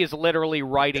Bucky is literally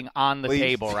writing on the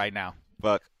table right now.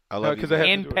 Buck, I love you.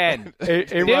 In pen. Do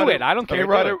it. I don't care.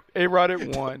 A-Rod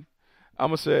at 1. I'm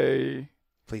going to say,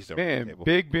 please don't. Man,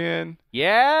 Big Ben.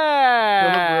 Yeah.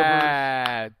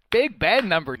 Big Ben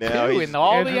number 2 in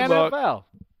all the NFL.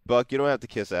 Buck, you don't have to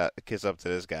kiss up to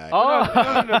this guy.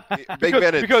 Oh. No. Big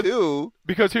Ben at 2.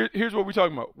 Because here's what we're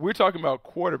talking about. We're talking about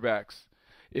quarterbacks.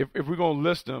 If we're going to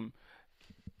list them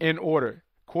in order.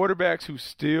 Quarterbacks who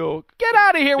still get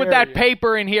out of here with that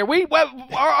paper in here.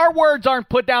 Our words aren't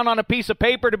put down on a piece of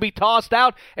paper to be tossed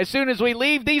out as soon as we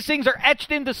leave. These things are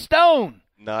etched into stone.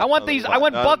 I want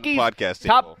Bucky's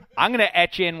top. I'm going to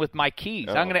etch in with my keys.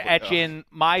 I'm going to etch in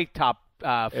my top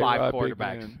 5 quarterbacks. Big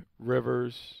Ben,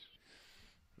 Rivers.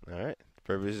 All right.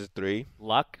 Rivers is 3.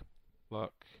 Luck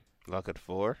at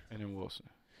 4. And then Wilson.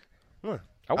 Huh.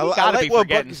 I like what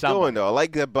Bucky's doing, though. I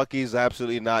like that Bucky's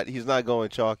absolutely not. He's not going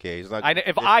chalk here. He's not.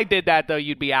 If I did that, though,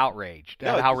 you'd be outraged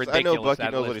at how ridiculous. I know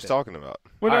Bucky knows what he's talking about.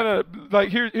 Well, no. Like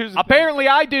here's apparently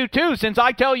I do too. Since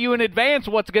I tell you in advance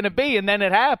what's going to be, and then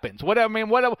it happens.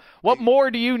 What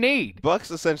more do you need?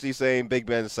 Buck's essentially saying Big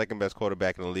Ben's the second best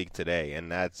quarterback in the league today, and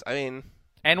that's. And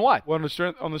what? Well, on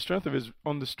the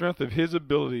strength of his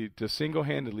ability to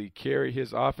single-handedly carry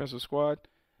his offensive squad,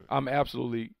 I'm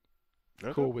absolutely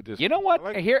cool with this. You know what?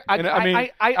 I feel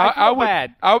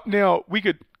bad. Now we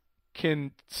could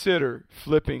consider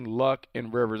flipping Luck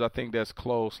and Rivers. I think that's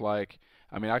close. I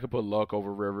could put Luck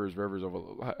over Rivers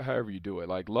over however you do it.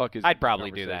 Like Luck is. I'd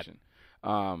probably do that.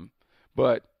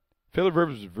 But Phillip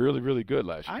Rivers was really, really good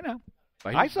last year. I know.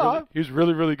 I saw. He was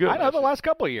really, really good. I know the last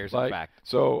couple of years, in fact.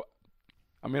 So,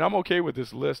 I'm okay with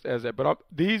this list as that. But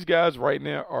these guys right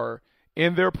now are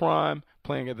in their prime,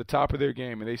 playing at the top of their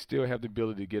game, and they still have the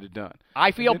ability to get it done.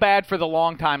 I feel bad for the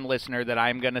longtime listener that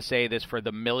I'm going to say this for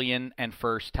the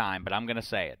 1,000,001st time, but I'm going to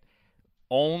say it.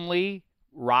 Only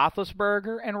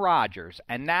Roethlisberger and Rodgers,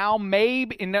 and now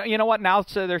maybe, you know what, now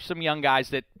so there's some young guys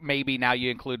that maybe now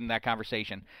you include in that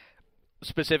conversation,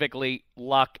 specifically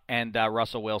Luck and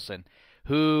Russell Wilson,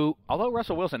 who, although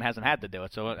Russell Wilson hasn't had to do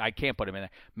it, so I can't put him in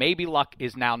there, maybe Luck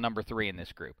is now number 3 in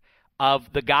this group.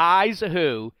 of the guys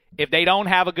who, if they don't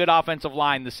have a good offensive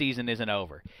line, the season isn't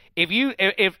over.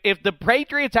 If the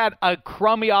Patriots had a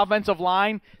crummy offensive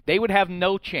line, they would have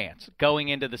no chance going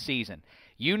into the season.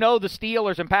 You know the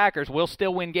Steelers and Packers will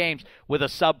still win games with a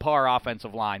subpar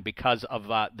offensive line because of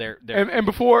their and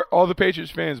before all the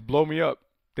Patriots fans blow me up,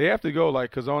 they have to go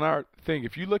because on our thing,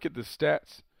 if you look at the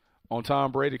stats on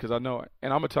Tom Brady, because I know it,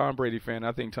 and I'm a Tom Brady fan.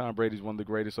 I think Tom Brady's one of the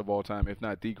greatest of all time, if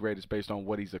not the greatest, based on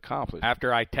what he's accomplished.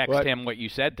 After I text him what you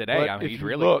said today, I mean, he's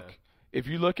really good. If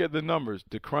you look at the numbers,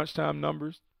 the crunch time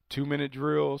numbers, 2-minute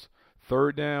drills,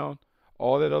 third down,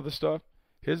 all that other stuff,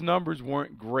 his numbers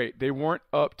weren't great. They weren't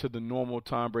up to the normal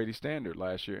Tom Brady standard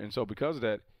last year. And so because of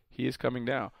that, he is coming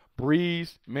down.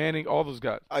 Breeze, Manning, all those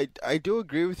guys. I do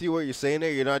agree with you what you're saying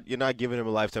there. You're not giving him a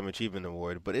Lifetime Achievement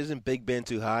Award, but isn't Big Ben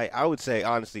too high? I would say,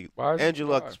 honestly, Andrew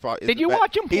Luck is probably. Did you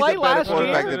watch him play last year? He's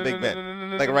a better quarterback than Big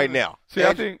Ben, like right now. See,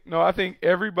 I think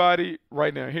everybody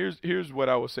right now, here's what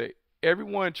I would say.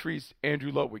 Everyone treats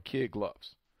Andrew Luck with kid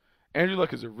gloves. Andrew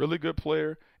Luck is a really good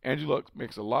player. Andrew Luck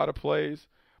makes a lot of plays.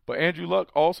 But Andrew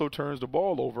Luck also turns the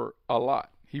ball over a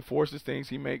lot. He forces things,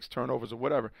 he makes turnovers or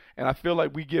whatever. And I feel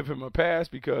like we give him a pass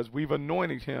because we've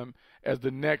anointed him as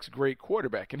the next great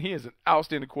quarterback. And he is an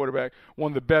outstanding quarterback,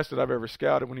 one of the best that I've ever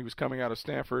scouted when he was coming out of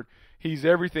Stanford. He's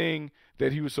everything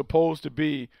that he was supposed to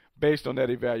be based on that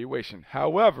evaluation.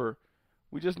 However,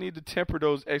 we just need to temper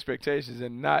those expectations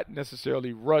and not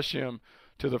necessarily rush him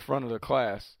to the front of the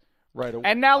class right away.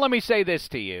 And now let me say this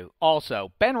to you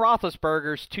also. Ben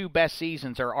Roethlisberger's 2 best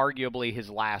seasons are arguably his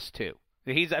last 2.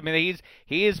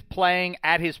 He is playing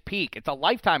at his peak. It's a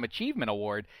Lifetime Achievement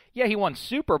Award. Yeah, he won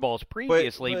Super Bowls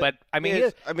previously, but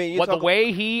the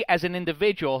way he as an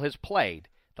individual has played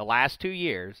the last 2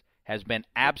 years has been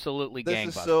absolutely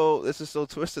gangbusters. This is so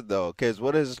twisted though, because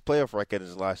what is his playoff record in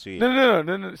his last 2 years?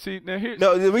 No. See, now here.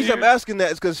 No, the reason I'm asking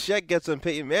that is because Shaq gets on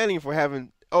Peyton Manning for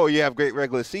having. Oh, you have great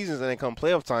regular seasons, and then come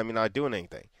playoff time, you're not doing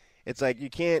anything. It's like you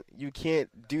can't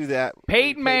do that.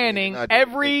 Peyton Manning,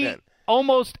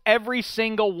 almost every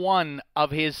single one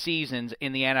of his seasons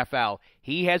in the NFL,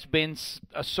 he has been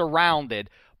surrounded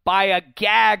by a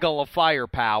gaggle of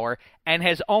firepower and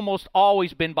has almost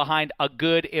always been behind a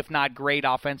good, if not great,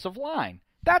 offensive line.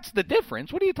 That's the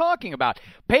difference. What are you talking about?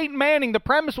 Peyton Manning, the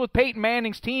premise with Peyton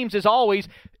Manning's teams is always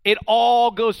it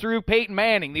all goes through Peyton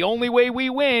Manning. The only way we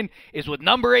win is with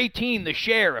number 18, the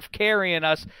sheriff, carrying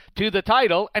us to the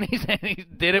title, and he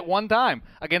did it one time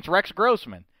against Rex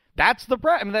Grossman. That's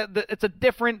it's a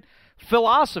different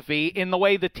philosophy in the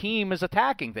way the team is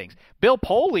attacking things. Bill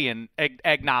Polian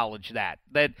acknowledged that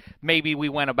maybe we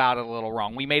went about it a little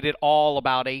wrong. We made it all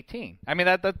about 18. I mean,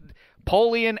 that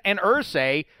Polian and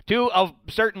Irsay, 2 of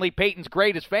certainly Peyton's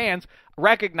greatest fans,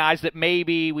 recognized that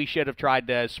maybe we should have tried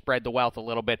to spread the wealth a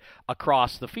little bit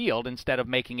across the field instead of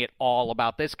making it all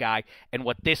about this guy and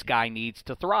what this guy needs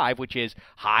to thrive, which is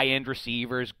high-end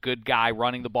receivers, good guy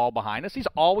running the ball behind us. He's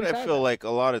always I feel like a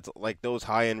lot of those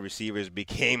high-end receivers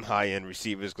became high-end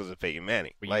receivers because of Peyton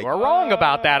Manning. You are wrong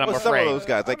about that, I'm afraid. Some of those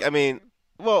guys,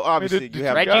 well, obviously, you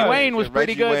have Reggie Wayne was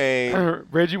pretty good.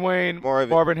 Reggie Wayne,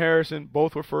 Marvin Harrison,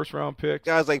 both were first-round picks.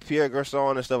 Guys like Pierre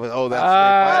Garçon and stuff.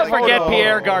 That's forget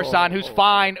Pierre Garçon, who's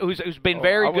fine, who's been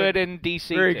very good in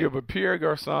D.C. Very good, but Pierre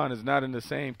Garçon is not in the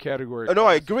same category. No,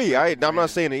 I agree. I'm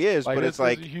not saying he is, but it's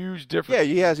a huge difference.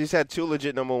 Yeah, he's had 2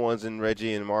 legit number ones in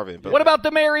Reggie and Marvin. But what about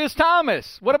Demaryius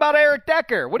Thomas? What about Eric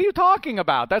Decker? What are you talking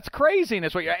about? That's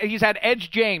craziness. He's had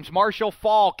Edge James, Marshall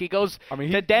Faulk. He goes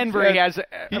to Denver.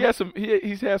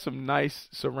 He's had some nice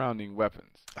surrounding weapons.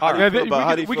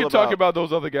 We can talk about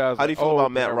those other guys. How do you feel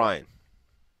about Matt Ryan?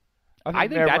 I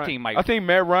think that team might. I think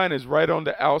Matt Ryan is right on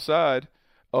the outside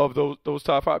of those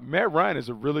top 5. Matt Ryan is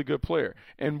a really good player,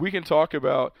 and we can talk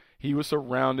about he was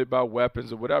surrounded by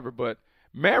weapons or whatever, but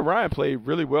Matt Ryan played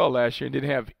really well last year and didn't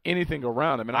have anything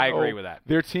around him. And I agree with that.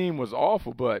 Their team was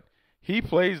awful, but he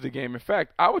plays the game. In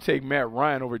fact, I would take Matt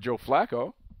Ryan over Joe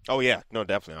Flacco. Oh, yeah. No,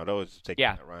 definitely. I'd always take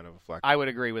Matt Ryan over Flacco. I would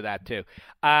agree with that, too.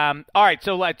 All right,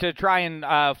 so to try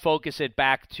and focus it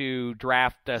back to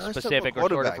draft-specific or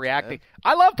sort of reacting. Man.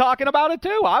 I love talking about it,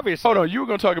 too, obviously. Hold on. You were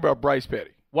going to talk about Bryce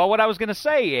Petty. Well, what I was going to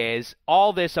say is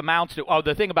all this amounts to –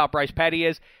 the thing about Bryce Petty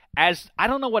is I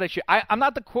don't know what it should – I'm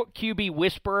not the QB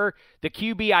whisperer, the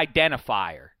QB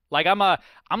identifier. Like I'm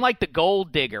like the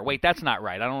gold digger. Wait, that's not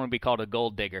right. I don't want to be called a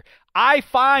gold digger. I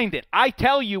find it. I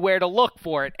tell you where to look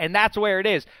for it, and that's where it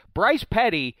is. Bryce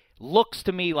Petty looks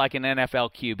to me like an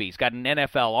NFL QB. He's got an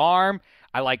NFL arm.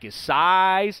 I like his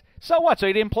size. So what? So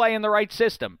he didn't play in the right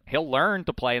system. He'll learn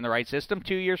to play in the right system.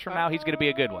 2 years from now, he's going to be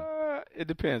a good one. It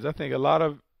depends. I think a lot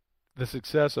of the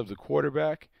success of the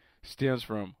quarterback stems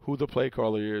from who the play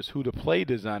caller is, who the play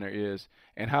designer is,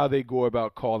 and how they go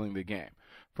about calling the game.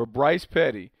 For Bryce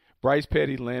Petty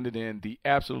landed in the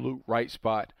absolute right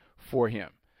spot for him.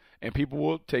 And people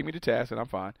will take me to task, and I'm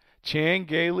fine. Chan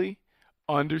Gailey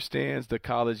understands the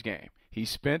college game. He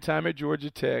spent time at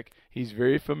Georgia Tech. He's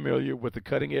very familiar with the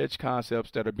cutting-edge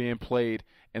concepts that are being played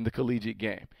in the collegiate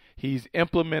game. He's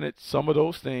implemented some of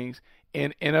those things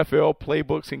in NFL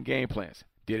playbooks and game plans.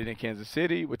 Did it in Kansas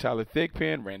City with Tyler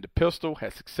Thigpen, ran the pistol,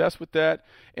 had success with that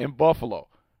in Buffalo.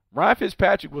 Ryan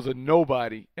Fitzpatrick was a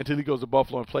nobody until he goes to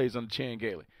Buffalo and plays under Chan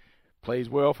Gailey. Plays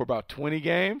well for about 20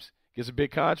 games, gets a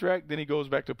big contract, then he goes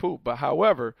back to poop. But,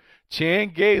 however, Chan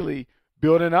Gailey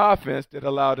built an offense that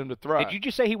allowed him to thrive. Did you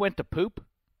just say he went to poop?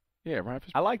 Yeah, Ryan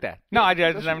Fitzpatrick. I like that. No, I've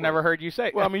never heard you say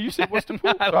it. Well, I mean, you said what's the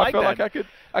poop? I So like I felt that. like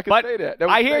I could say that.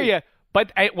 I hear you.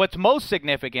 But what's most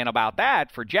significant about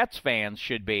that for Jets fans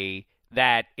should be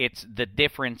that it's the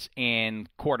difference in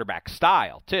quarterback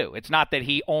style, too. It's not that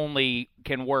he only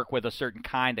can work with a certain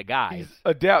kind of guys. He's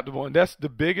adaptable, and that's the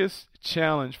biggest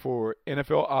challenge for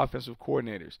NFL offensive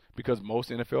coordinators because most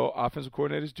NFL offensive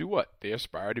coordinators do what? They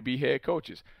aspire to be head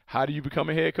coaches. How do you become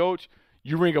a head coach?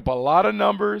 You ring up a lot of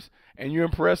numbers, and you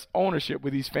impress ownership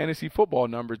with these fantasy football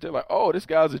numbers. They're like, oh, this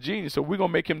guy's a genius, so we're going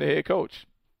to make him the head coach.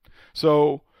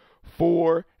 So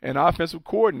for an offensive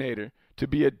coordinator to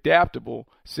be adaptable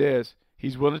says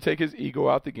he's willing to take his ego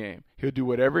out the game. He'll do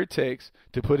whatever it takes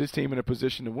to put his team in a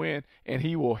position to win, and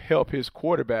he will help his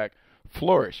quarterback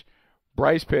flourish.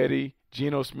 Bryce Petty,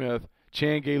 Geno Smith,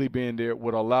 Chan Gailey being there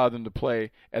would allow them to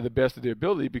play at the best of their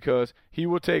ability because he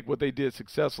will take what they did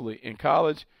successfully in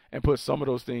college and put some of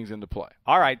those things into play.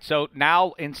 All right, so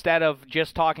now instead of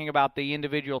just talking about the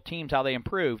individual teams, how they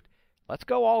improved, let's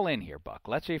go all in here, Buck.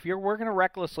 We're going to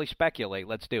recklessly speculate.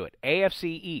 Let's do it.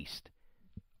 AFC East.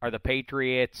 Are the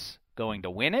Patriots going to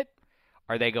win it?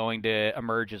 Are they going to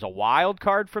emerge as a wild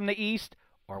card from the East?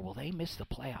 Or will they miss the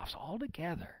playoffs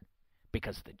altogether?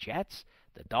 Because the Jets,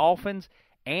 the Dolphins,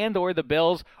 and or the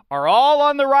Bills are all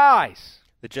on the rise.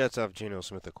 The Jets have Geno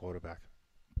Smith at quarterback.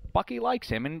 Bucky likes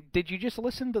him. And did you just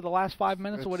listen to the last 5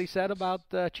 minutes of what he said about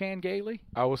Chan Gailey?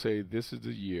 I will say this is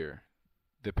the year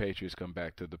the Patriots come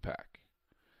back to the pack.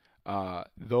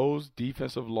 Those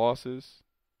defensive losses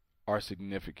are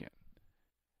significant.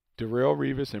 Darrelle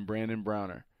Revis and Brandon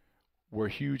Browner were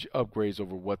huge upgrades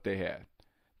over what they had.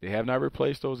 They have not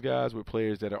replaced those guys with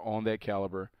players that are on that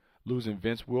caliber. Losing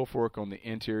Vince Wilfork on the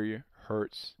interior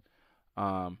hurts.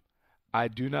 I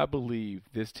do not believe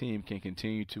this team can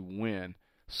continue to win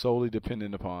solely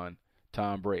dependent upon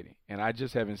Tom Brady. And I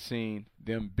just haven't seen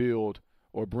them build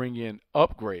or bring in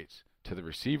upgrades to the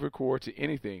receiver core, to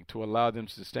anything, to allow them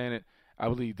to sustain it. I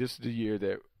believe this is the year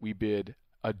that we bid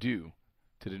adieu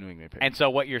to the New England Patriots. And so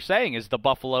what you're saying is the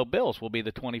Buffalo Bills will be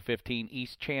the 2015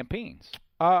 East champions.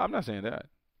 I'm not saying that.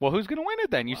 Well, who's going to win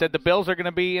it then? You said the Bills are going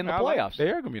to be in the playoffs. They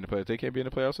are going to be in the playoffs. They can't be in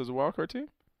the playoffs as a wild card team?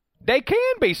 They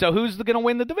can be. So who's going to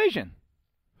win the division?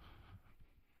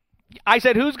 I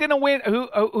said who's going to win?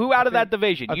 Who out of that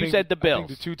division? You said the Bills. I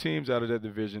think the two teams out of that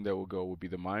division that will go would be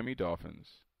the Miami Dolphins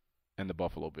and the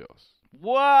Buffalo Bills.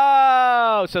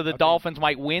 Whoa! So the Dolphins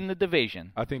might win the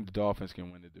division. I think the Dolphins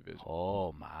can win the division.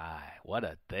 Oh my!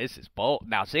 This is bold.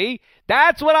 Now see,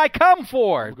 that's what I come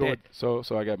for. So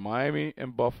I got Miami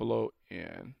and Buffalo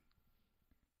in.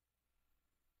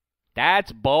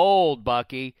 That's bold,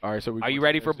 Bucky. All right, so are you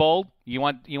ready for bold? You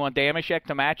want Damashek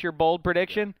to match your bold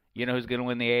prediction? You know who's going to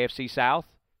win the AFC South?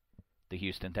 The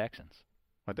Houston Texans.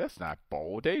 But that's not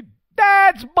bold.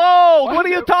 That's bold. What are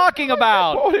you talking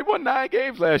about? Bold. They won 9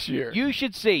 games last year. You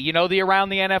should see. You know the Around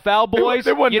the NFL boys?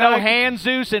 They won 9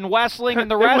 Hanzus and Wessling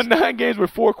and the rest? They won 9 games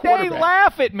with 4 quarterbacks.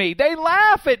 They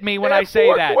laugh at me. When I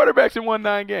say that. 4 quarterbacks and won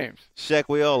 9 games. Shaq,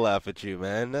 we all laugh at you,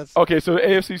 man. That's okay, so the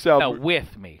AFC South. No,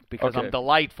 with me, because I'm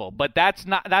delightful. But that's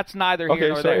neither here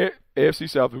nor there. AFC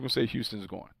South, we're going to say Houston's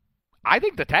going. I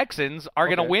think the Texans are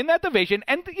going to win that division.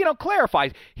 And,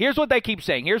 clarifies. Here's what they keep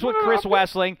saying. Here's what Chris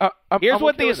Wessling. Here's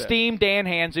what the esteemed Dan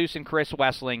Hanzus and Chris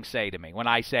Wessling say to me when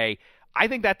I say, I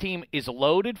think that team is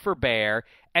loaded for bear.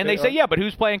 And they say, yeah, but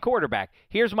who's playing quarterback?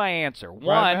 Here's my answer.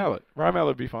 Ryan Mallett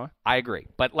would be fine. I agree.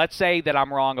 But let's say that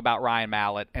I'm wrong about Ryan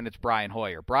Mallett, and it's Brian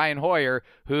Hoyer. Brian Hoyer,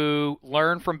 who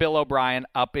learned from Bill O'Brien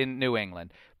up in New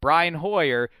England. Brian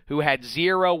Hoyer, who had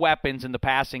 0 weapons in the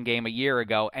passing game a year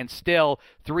ago and still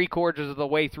 3/4 of the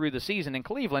way through the season in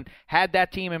Cleveland had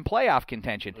that team in playoff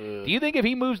contention. Do you think if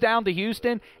he moves down to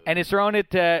Houston and is throwing it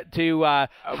to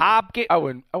Hopkins? I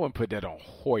wouldn't put that on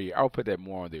Hoyer. I would put that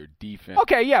more on their defense.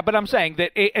 Okay, yeah, but I'm saying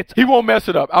that it's he won't mess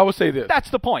it up. I would say this. That's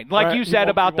the point. Like you said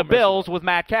about the Bills with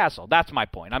Matt Castle. That's my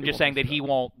point. I'm just saying that he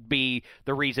won't be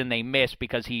the reason they miss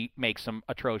because he makes some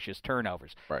atrocious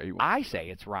turnovers. Right. I say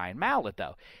it's Ryan Mallett,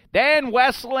 though. Then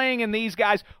Wessling and these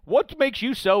guys, what makes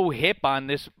you so hip on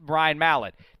this Ryan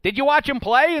Mallett? Did you watch him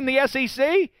play in the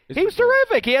SEC? He was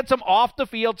terrific. He had some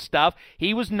off-the-field stuff.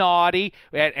 He was naughty,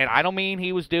 and I don't mean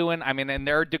he was doing – and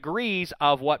there are degrees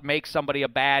of what makes somebody a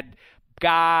bad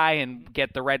guy and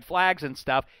get the red flags and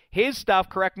stuff. His stuff,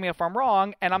 correct me if I'm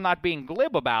wrong, and I'm not being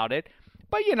glib about it,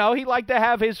 but, he liked to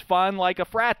have his fun like a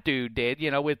frat dude did,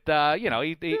 with,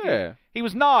 he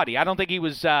was naughty. I don't think he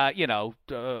was,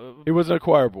 He was an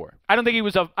choir boy. I don't think he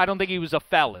was a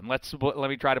felon. Let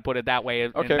me try to put it that way.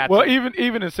 Okay. Well,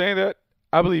 even in saying that,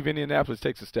 I believe Indianapolis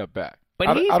takes a step back.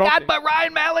 But but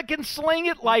Ryan Mallett can sling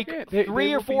it like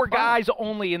three or four guys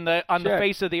only on the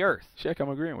face of the earth. Shaq, I'm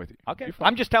agreeing with you. Okay.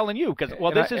 I'm just telling you because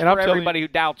this is for everybody who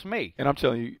doubts me. And I'm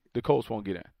telling you, the Colts won't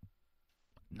get in.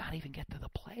 Not even get to the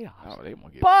playoffs. No, they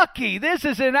won't get Bucky, this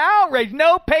is an outrage.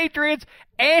 No Patriots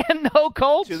and no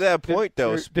Colts. To that point,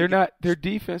 though, they're not. Their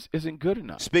defense isn't good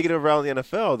enough. Speaking of around the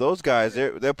NFL, those guys,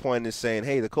 their point is saying,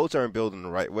 hey, the Colts aren't building the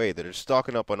right way. They're just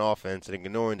stocking up on offense and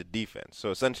ignoring the defense.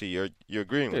 So essentially, you're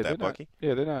agreeing with that, Bucky.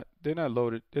 They're not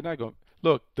loaded. They're not going.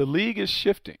 Look, the league is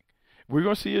shifting. We're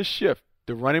going to see a shift.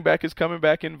 The running back is coming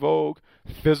back in vogue.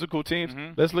 Physical teams.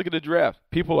 Mm-hmm. Let's look at the draft.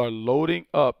 People are loading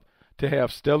up to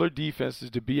have stellar defenses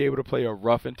to be able to play a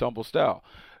rough and tumble style.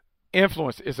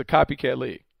 Influence is a copycat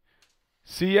league.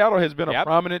 Seattle has been a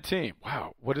prominent team.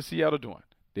 Wow, what is Seattle doing?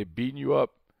 They're beating you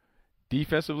up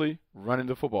defensively, running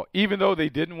the football. Even though they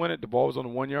didn't win it, the ball was on the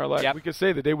 1 yard line. We could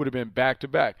say that they would have been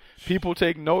back-to-back. People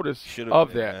take notice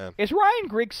of that. Man. Is Ryan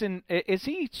Grigson, is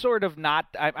he sort of not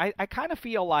 – I kind of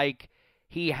feel like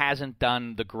he hasn't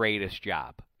done the greatest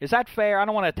job. Is that fair? I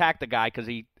don't want to attack the guy because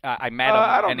I met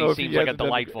him and he seems like a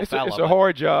delightful fellow. It's a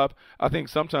hard job. I think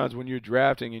sometimes when you're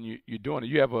drafting and you're doing it,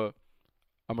 you have a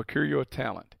mercurial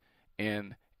talent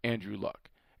in Andrew Luck,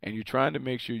 and you're trying to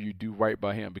make sure you do right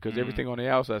by him because everything on the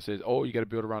outside says, oh, you got to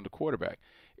build around the quarterback.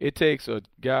 It takes a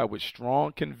guy with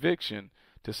strong conviction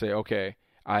to say, okay,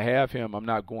 I have him. I'm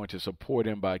not going to support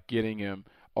him by getting him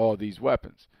all these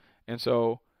weapons. And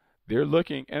so they're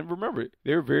looking, and remember,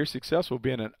 they're very successful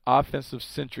being an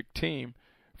offensive-centric team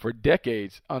for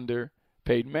decades under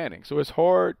Peyton Manning. So it's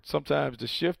hard sometimes to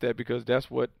shift that because that's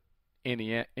what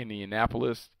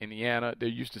Indianapolis, Indiana, they're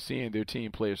used to seeing their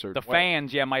team play a certain way. The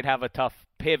fans, might have a tough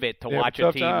pivot to watch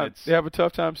a team. They have a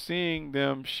tough time seeing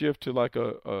them shift to like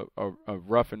a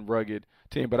rough and rugged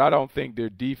team, but I don't think their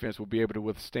defense will be able to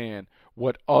withstand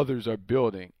what others are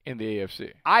building in the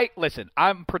AFC.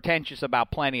 I'm pretentious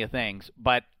about plenty of things,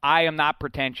 but I am not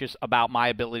pretentious about my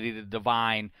ability to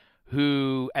divine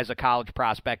who, as a college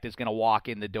prospect, is going to walk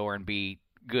in the door and be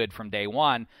good from day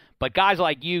one. But guys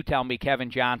like you tell me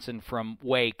Kevin Johnson from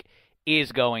Wake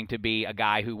is going to be a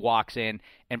guy who walks in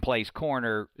and plays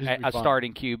corner, a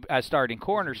starting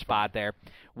corner spot there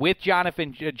with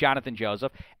Jonathan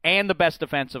Joseph and the best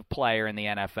defensive player in the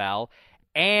NFL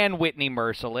and Whitney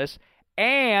Merciless.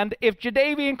 And if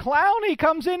Jadeveon Clowney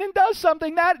comes in and does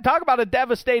something, talk about a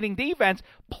devastating defense,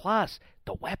 plus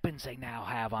the weapons they now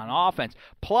have on offense,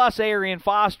 plus Arian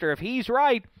Foster, if he's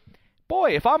right,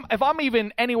 boy, if I'm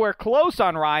even anywhere close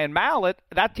on Ryan Mallett,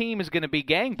 that team is going to be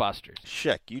gangbusters.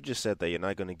 Sheck, you just said that you're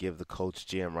not going to give the coach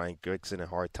GM Ryan Grigson a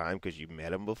hard time because you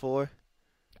met him before.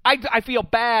 I feel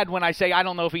bad when I say I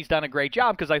don't know if he's done a great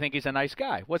job because I think he's a nice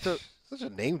guy. Such a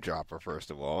name dropper,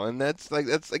 first of all, and that's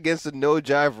against the no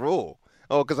jive rule.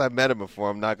 Oh, because I met him before,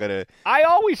 I'm not gonna. I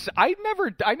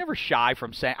never shy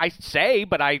from saying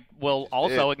but I will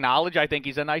also acknowledge I think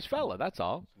he's a nice fella. That's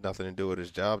all. Nothing to do with his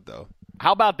job, though.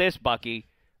 How about this, Bucky?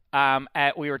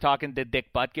 We were talking to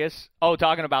Dick Butkus.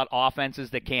 talking about offenses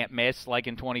that can't miss, like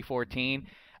in 2014.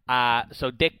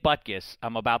 So Dick Butkus,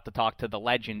 I'm about to talk to the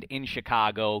legend in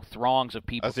Chicago, throngs of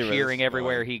people cheering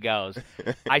everywhere he goes.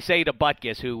 I say to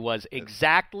Butkus, who was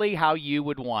exactly how you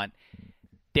would want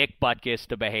Dick Butkus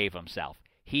to behave himself.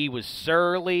 He was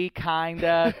surly,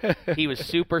 kinda. He was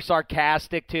super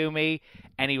sarcastic to me,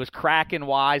 and he was cracking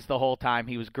wise the whole time.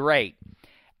 He was great.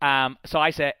 So I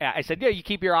said, yeah, you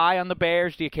keep your eye on the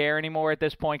Bears. Do you care anymore at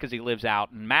this point? Because he lives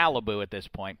out in Malibu at this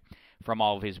point from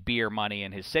all of his beer money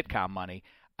and his sitcom money.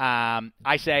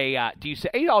 I say, do you say,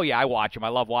 oh, yeah, I watch him. I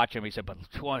love watching him. He said, but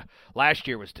last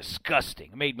year was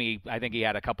disgusting. It made me, I think he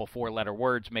had a couple four-letter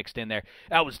words mixed in there.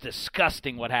 That was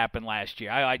disgusting what happened last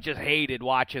year. I just hated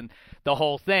watching the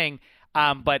whole thing.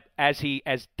 But as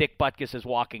Dick Butkus is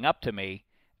walking up to me,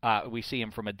 we see him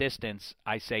from a distance.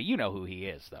 I say, you know who he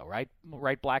is, though, right?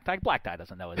 Right, Black Tie? Black Tie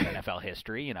doesn't know his NFL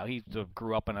history. You know, he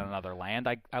grew up in another land.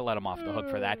 I let him off the hook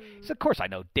for that. He said, of course I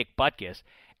know Dick Butkus.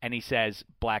 And he says,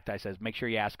 Black Tie says, make sure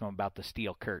you ask him about the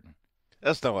steel curtain.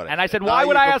 That's not what And I said, Now why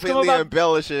would you're I ask him completely about?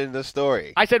 embellishing the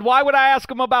story. I said, why would I ask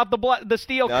him about the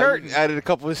steel Now curtain? you added a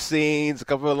couple of scenes, a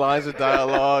couple of lines of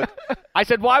dialogue. I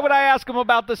said, why would I ask him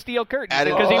about the steel curtain? He said,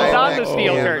 because he was on the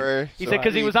steel curtain. He said,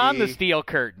 because he was on the steel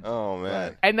curtain. Oh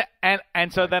man.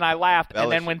 And so then I laughed,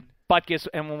 and then when Butkus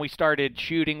and when we started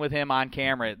shooting with him on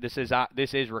camera, this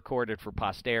is recorded for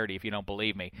posterity. If you don't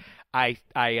believe me, I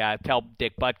tell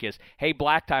Dick Butkus, hey,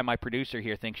 Black Tie, my producer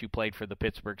here, thinks you played for the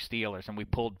Pittsburgh Steelers, and we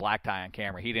pulled Black Tie on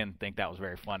camera. He didn't think that was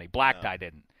very funny. Black Tie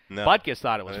didn't. No. Butkus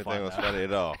thought it was I didn't funny. think it was funny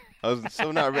at all. I was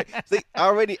so not ready. See,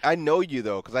 I know you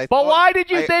though, because I. But why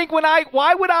did you think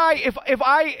why would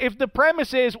I if the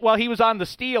premise is, well, he was on the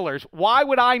Steelers, why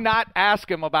would I not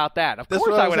ask him about that? Of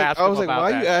course I would ask him about that. I was like,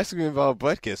 why are you asking me about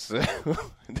Butkus?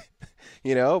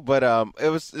 But it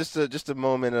was just a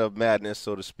moment of madness,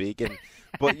 so to speak.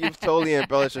 But you've totally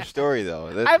embellished your story, though.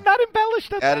 I have not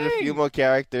embellished a thing. Added a few more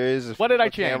characters. What did I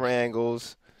change? Camera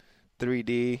angles,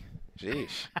 3D.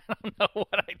 Jeez. I don't know what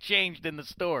I changed in the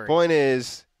story. Point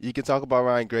is, you can talk about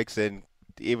Ryan Grigson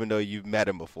even though you've met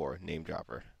him before, name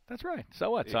dropper. That's right.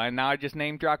 So what? So now I just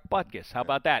name dropped Butkus. How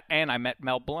about that? And I met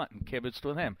Mel Blunt and kibitzed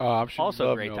with him. Oh, I'm sure also you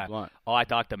love a great Mel time. Blunt. Oh, I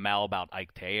talked to Mel about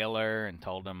Ike Taylor and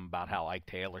told him about how Ike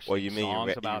Taylor sings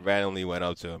songs about. You randomly went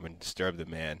up to him and disturbed the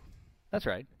man. That's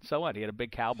right. So what? He had a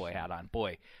big cowboy hat on.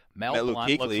 Boy, Mel Luke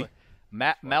Blunt looks Kuechly. like.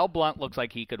 Mel Blunt looks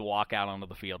like he could walk out onto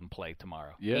the field and play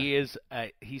tomorrow. Yeah. He is.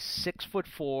 He's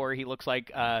 6'4". He looks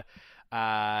like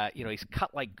he's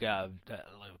cut like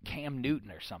Cam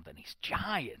Newton or something. He's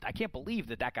giant. I can't believe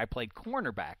that guy played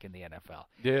cornerback in the NFL.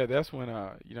 Yeah, that's when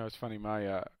it's funny.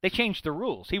 They changed the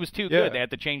rules. He was too good. They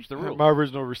had to change the rules. My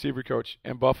original receiver coach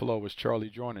in Buffalo was Charlie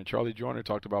Joyner. Charlie Joyner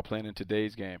talked about playing in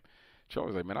today's game. Charlie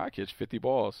was like, man, I catch 50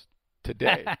 balls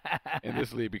today in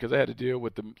this league because I had to deal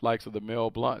with the likes of the Mel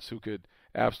Blunts who could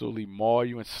absolutely maul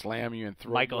you and slam you and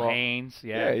throw Michael you off. Haynes,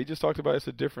 Yeah, he just talked about it's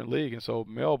a different league. And so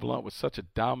Mel Blunt was such a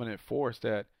dominant force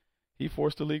that he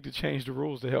forced the league to change the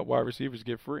rules to help wide receivers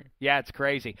get free. Yeah, it's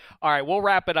crazy. All right, we'll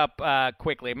wrap it up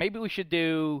quickly. Maybe we should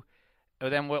do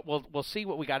then we'll see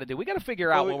what we got to do. We got to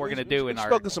figure out what we're going to do in our.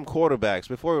 We've spoken some quarterbacks.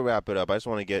 Before we wrap it up, I just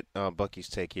want to get Bucky's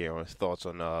take here on his thoughts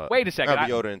on wait a second,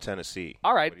 Mariota in Tennessee.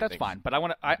 All right, that's fine. But I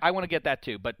want to get that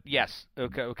too. But yes,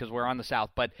 okay, because we're on the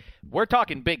South. But we're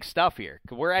talking big stuff here.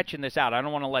 We're etching this out. I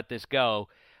don't want to let this go.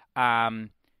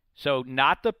 So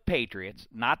not the Patriots,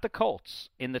 not the Colts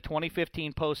in the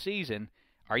 2015 postseason.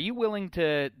 Are you willing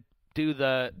to do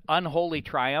the unholy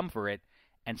triumvirate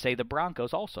and say the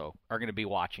Broncos also are going to be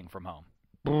watching from home?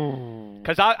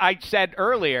 Because I said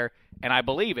earlier, and I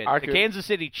believe it, the Kansas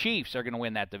City Chiefs are going to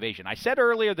win that division. I said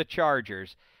earlier the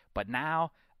Chargers, but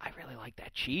now I really like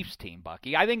that Chiefs team,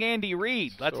 Bucky. I think Andy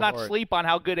Reid. Let's not sleep on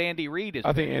how good Andy Reid is.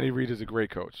 I think Andy Reid is a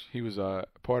great coach. He was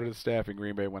part of the staff in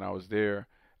Green Bay when I was there.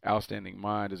 Outstanding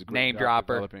mind, is a great name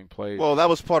dropper. Developing plays. Well, that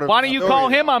was part of. Why don't you call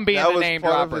him on being the name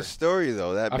dropper? That was part of the story,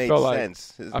 though. That made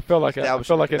sense. I felt like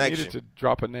I needed to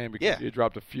drop a name because you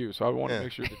dropped a few, so I want to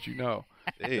make sure that you know.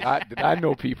 I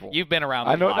know people. You've been around.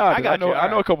 I know. I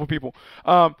know a couple people.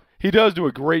 He does do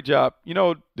a great job. You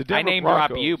know, the Denver I name Broncos,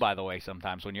 drop you, by the way,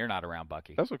 sometimes when you're not around,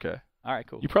 Bucky. That's okay. All right,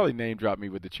 cool. You probably name drop me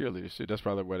with the cheerleaders too. That's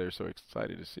probably why they're so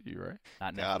excited to see you, right?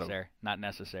 Not necessary. Not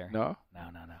necessary. No.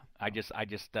 No. I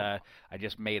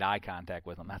just made eye contact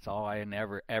with them. That's all I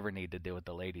ever need to do with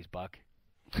the ladies, Buck.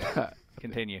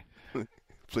 Continue.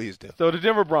 Please do. So the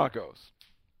Denver Broncos.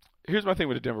 Here's my thing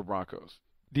with the Denver Broncos.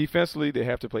 Defensively, they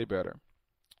have to play better.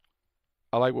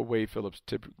 I like what Wade Phillips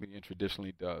typically and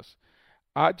traditionally does.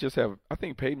 I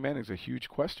think Peyton Manning's a huge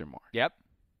question mark. Yep.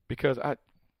 Because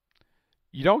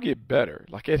you don't get better.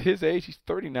 Like at his age, he's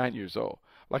 39 years old.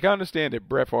 Like I understand that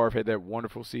Brett Favre had that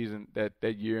wonderful season that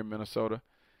year in Minnesota.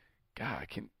 God,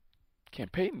 can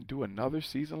Peyton do another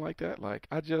season like that? Like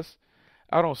I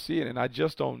don't see it, and I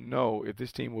just don't know if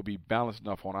this team will be balanced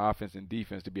enough on offense and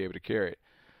defense to be able to carry it.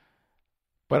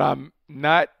 But I'm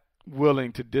not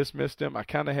willing to dismiss them. I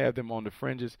kind of have them on the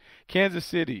fringes. Kansas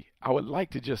City, I would like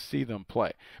to just see them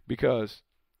play because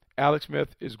Alex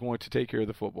Smith is going to take care of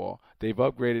the football. They've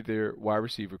upgraded their wide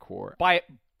receiver core. By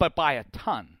a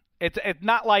ton. It's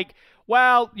not like,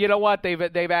 well, you know what? They've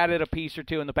added a piece or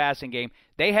two in the passing game.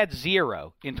 They had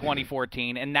 0 in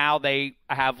 2014, and now they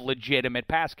have legitimate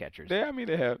pass catchers. They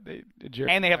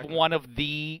have one of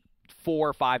the 4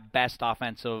 or 5 best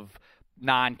offensive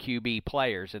non-QB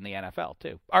players in the NFL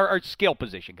too, or skill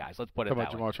position guys. Let's put it that way. How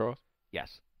about Jamal Charles?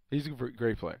 Yes, he's a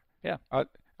great player. Yeah,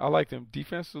 I like them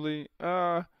defensively.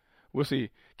 We'll see.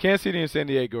 Kansas City and San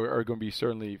Diego are going to be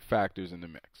certainly factors in the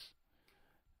mix.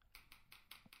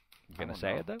 going to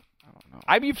say it, though? I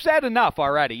don't know. You've said enough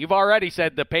already. You've already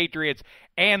said the Patriots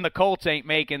and the Colts ain't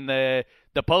making the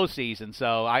postseason,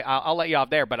 so I'll let you off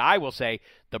there. But I will say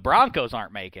the Broncos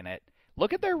aren't making it.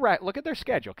 Look at their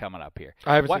schedule coming up here.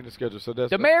 I haven't seen the schedule, so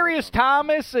that's Demaryius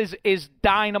Thomas is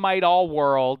dynamite all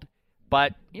world,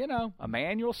 but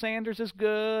Emmanuel Sanders is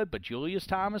good, but Julius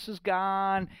Thomas is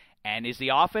gone, and is the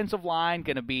offensive line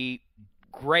going to be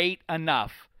great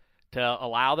enough to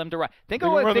allow them to run?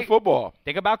 Run the football.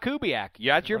 Think about Kubiak.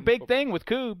 That's your big thing with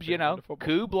Kubes.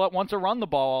 Kube wants to run the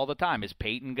ball all the time. Is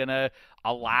Peyton going to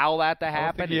allow that to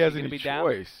happen? I don't think he has any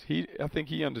choice. I think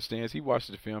he understands. He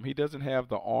watched the film. He doesn't have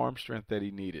the arm strength that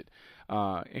he needed.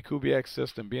 In Kubiak's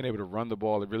system, being able to run the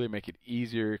ball, it really make it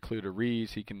easier, clear the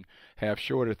reads. He can have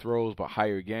shorter throws but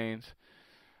higher gains.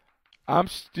 I'm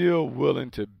still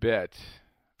willing to bet.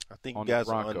 I think you guys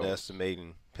are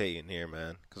underestimating Peyton here,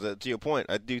 man. Because to your point,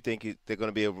 I do think they're going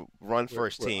to be a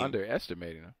run-first team. We're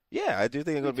underestimating them. Yeah, I do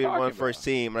think they're going to be a run-first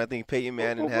team, and I think Peyton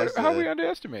Manning has. How are we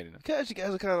underestimating them? Because you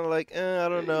guys are kind of like, I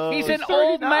don't know. He's an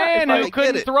old man who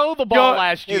couldn't throw the ball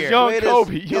last year. Young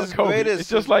Kobe. It's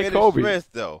just like Kobe. Strength,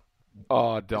 though.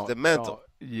 Oh, don't. It's the mental.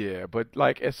 Yeah, but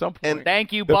at some point. And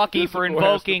thank you, Bucky, for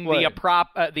invoking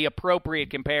the appropriate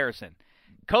comparison.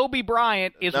 Kobe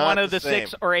Bryant is one of the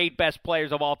 6 or 8 best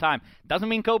players of all time. Doesn't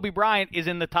mean Kobe Bryant is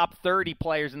in the top 30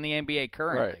 players in the NBA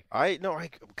currently. Right.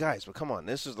 Guys, but come on.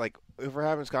 This is like, if we're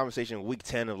having this conversation week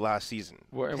 10 of last season,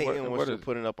 Peyton was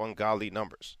putting up ungodly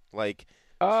numbers. Like,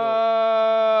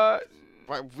 by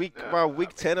week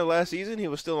 10 of last season, he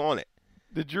was still on it.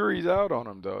 The jury's out on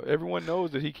him, though. Everyone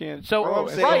knows that he can't.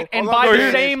 And by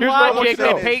the same logic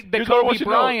that Kobe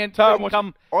Bryant Todd,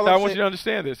 I want you to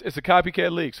understand this. It's a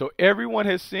copycat league. So everyone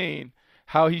has seen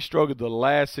how he struggled the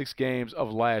last 6 games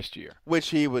of last year. Which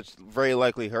he was very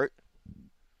likely hurt.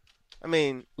 I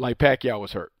mean. Like Pacquiao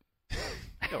was hurt.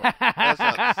 No, that's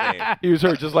not the same. He was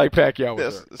hurt just like Pacquiao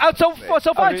was hurt.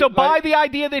 So fine. So by the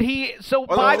idea that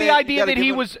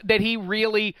he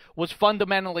really was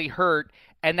fundamentally hurt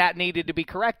and that needed to be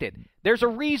corrected. There's a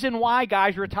reason why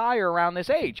guys retire around this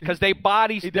age, because their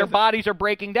bodies are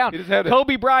breaking down.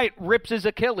 Kobe Bryant rips his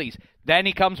Achilles. Then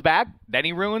he comes back. Then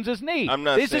he ruins his knee.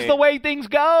 This is the way things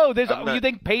go. You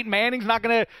think Peyton Manning's not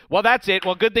going to – well, that's it.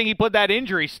 Well, good thing he put that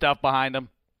injury stuff behind him.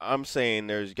 I'm saying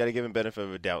you got to give him benefit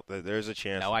of a doubt that there's a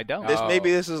chance. No, I don't.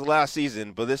 Maybe this is last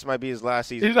season, but this might be his last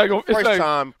season. He's like, first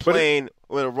time playing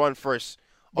with a run-first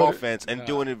offense and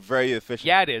doing it very efficiently.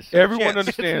 Yeah, it is. Everyone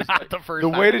understands the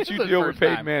way that you deal with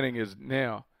Peyton Manning is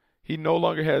now he no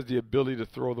longer has the ability to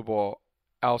throw the ball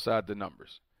outside the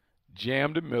numbers.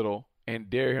 Jam the middle and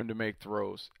dare him to make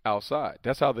throws outside.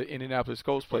 That's how the Indianapolis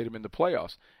Colts played him in the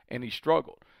playoffs, and he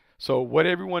struggled. So what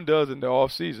everyone does in the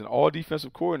offseason, all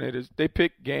defensive coordinators, they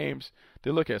pick games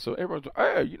to look at. So everyone's like,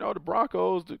 hey, the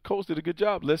Broncos, the Colts did a good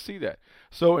job. Let's see that.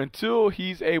 So until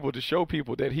he's able to show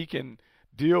people that he can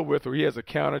deal with, or he has a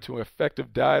counter to an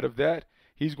effective diet of that,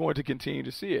 he's going to continue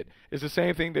to see it. It's the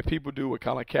same thing that people do with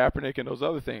Colin Kaepernick and those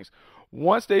other things.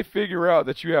 Once they figure out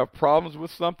that you have problems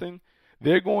with something,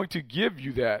 they're going to give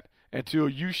you that until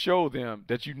you show them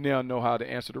that you now know how to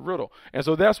answer the riddle. And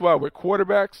so that's why with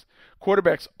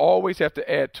quarterbacks always have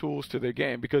to add tools to their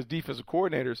game, because defensive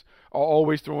coordinators are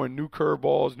always throwing new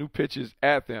curveballs, new pitches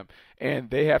at them, and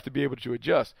they have to be able to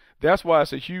adjust. That's why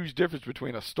it's a huge difference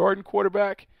between a starting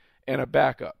quarterback and a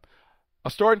backup. A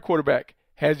starting quarterback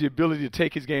has the ability to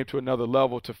take his game to another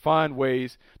level, to find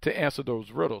ways to answer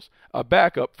those riddles. A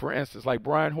backup, for instance, like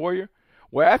Brian Hoyer,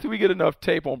 well, after we get enough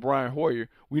tape on Brian Hoyer,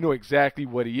 we know exactly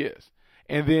what he is.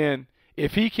 And then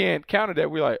if he can't counter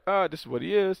that, we're like, this is what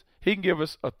he is. He can give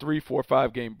us a 3, 4,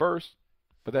 5 game burst,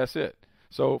 but that's it.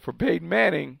 So for Peyton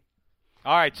Manning.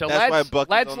 All right, so that's why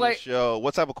Bucky's on the show.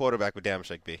 What type of quarterback would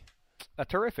Damashek be? A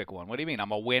terrific one. What do you mean?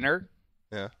 I'm a winner.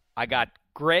 Yeah. I got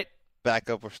grit.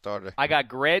 Backup or starter? I got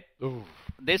grit. Ooh.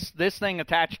 This thing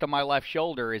attached to my left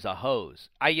shoulder is a hose.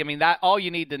 I mean, that all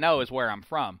you need to know is where I'm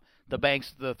from. The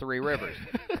banks of the Three Rivers,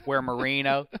 where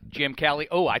Marino, Jim Kelly.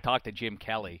 Oh, I talked to Jim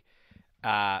Kelly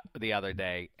the other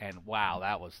day, and wow,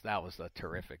 that was a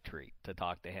terrific treat to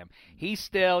talk to him. He's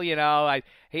still,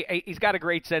 he's got a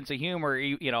great sense of humor,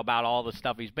 about all the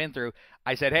stuff he's been through.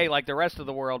 I said, hey, like the rest of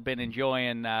the world, been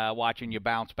enjoying watching you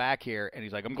bounce back here, and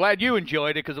he's like, I'm glad you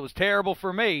enjoyed it because it was terrible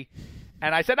for me.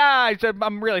 And I said,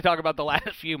 I'm really talking about the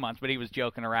last few months, but he was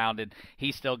joking around, and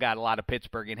he's still got a lot of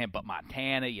Pittsburgh in him, but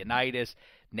Montana, Unitas,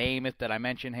 name it that I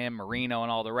mentioned him, Marino,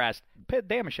 and all the rest.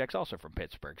 Damashek's also from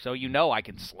Pittsburgh, so I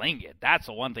can sling it. That's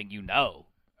the one thing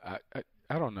I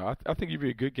don't know. I think you'd be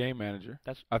a good game manager.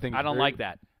 I don't like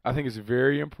that. I think it's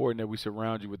very important that we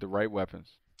surround you with the right weapons.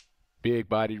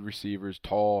 big-bodied receivers,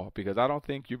 tall, because I don't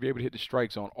think you'll be able to hit the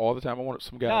strike zone all the time. I want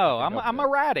some guys. No, I'm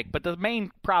erratic. But the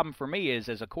main problem for me is,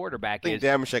 as a quarterback, I think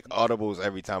Damashek audibles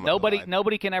every time.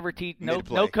 Nobody can ever teach.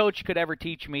 No coach could ever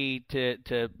teach me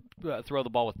to throw the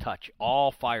ball with touch.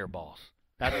 All fireballs.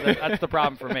 That's the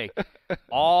problem for me.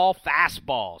 All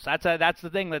fastballs. That's the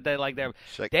thing that they like.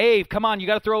 Dave, come on, you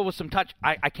got to throw it with some touch.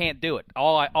 I can't do it.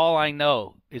 All I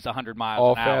know is 100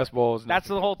 miles an hour. All fastballs. That's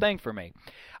the whole thing for me.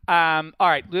 All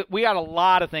right, we got a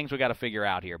lot of things we got to figure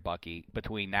out here, Bucky,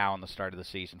 between now and the start of the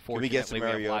season. Can we get some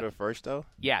Mariota first, though?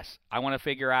 Yes, I want to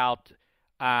figure out.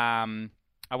 Mariota.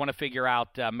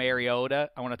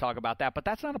 I want to talk about that, but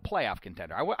that's not a playoff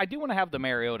contender. I do want to have the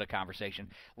Mariota conversation.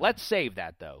 Let's save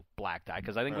that, though, Black Tie,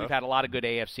 because I think we've had a lot of good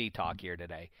AFC talk here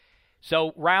today.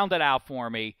 So round it out for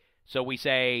me. So we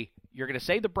say you're going to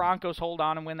say the Broncos hold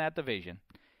on and win that division.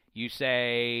 You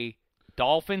say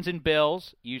Dolphins and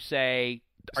Bills. You say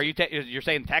you're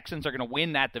saying Texans are going to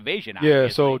win that division, obviously. Yeah,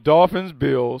 so Dolphins,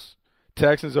 Bills,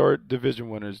 Texans are division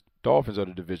winners. Dolphins are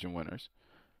the division winners.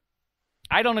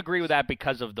 I don't agree with that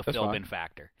because of the Philbin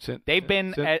factor. They've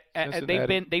been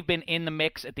in the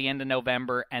mix at the end of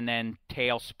November and then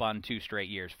tail spun 2 straight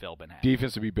years. Philbin had.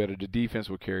 Defense would be better. The defense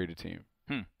will carry the team.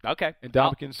 Okay. And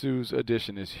Ndamukong Suh's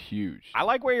addition is huge. I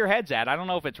like where your head's at. I don't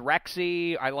know if it's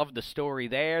Rexy. I love the story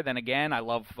there. Then again, I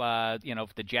love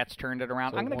if the Jets turned it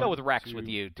around. So I'm going to go with Rex with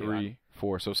you. 3,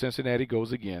 4. So Cincinnati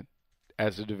goes again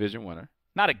as the division winner.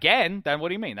 Not again. Then what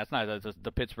do you mean? That's not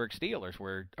the Pittsburgh Steelers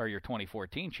are your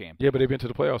 2014 champions. Yeah, but they've been to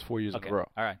the playoffs 4 years in a row.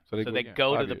 All right. So they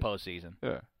go to the postseason.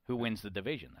 Yeah. Who wins the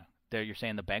division, though? You're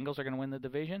saying the Bengals are going to win the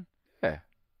division? Yeah.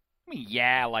 I mean,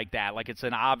 yeah, like that. Like it's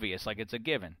an obvious, like it's a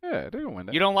given. Yeah, they're going to win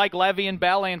that. You don't like Levy and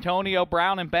Bell, Antonio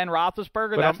Brown, and Ben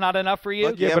Roethlisberger? That's not enough for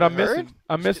you? Yeah, but I'm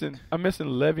missing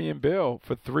Levy and Bell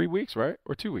for 3 weeks, right?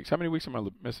 Or 2 weeks. How many weeks am I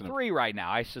missing them? 3 right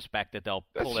now. I suspect that they'll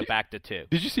pull it back to 2.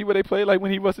 Did you see what they played like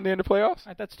when he wasn't there in the playoffs?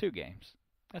 Right, that's 2 games.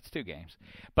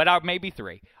 But maybe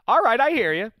 3. All right, I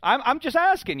hear you. I'm just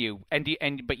asking you. And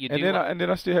then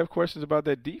I still have questions about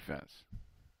that defense.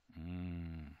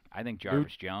 I think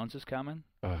Jarvis Jones is coming.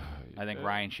 I think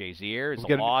Ryan Shazier is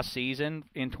a lost season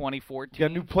in 2014. We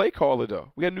got a new play caller,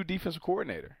 though. We got a new defensive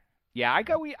coordinator. Yeah,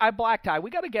 I Black Tie.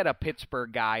 We got to get a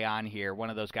Pittsburgh guy on here, one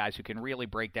of those guys who can really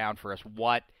break down for us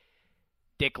what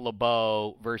Dick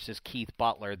LeBeau versus Keith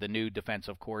Butler, the new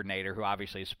defensive coordinator, who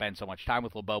obviously has spent so much time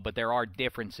with LeBeau, but there are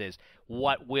differences.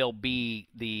 What will be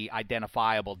the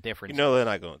identifiable differences? They're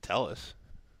not going to tell us.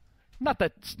 Not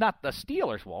the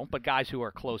Steelers won't, but guys who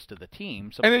are close to the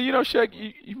team. So and then,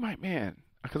 Shaq, you might,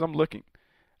 because I'm looking.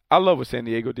 I love what San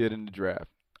Diego did in the draft.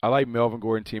 I like Melvin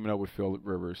Gordon teaming up with Phillip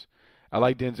Rivers. I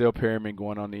like Denzel Perryman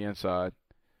going on the inside,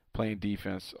 playing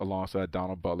defense alongside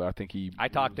Donald Butler. I think I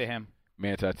talked to him.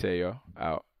 Manti Te'o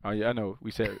out. Oh, yeah, I know. We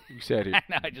sat here.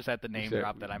 I just had the name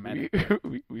drop that I meant.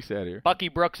 We sat here. Bucky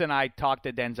Brooks and I talked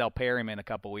to Denzel Perryman a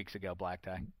couple weeks ago, Black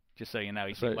Tie. Just so you know,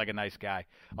 he seemed like a nice guy,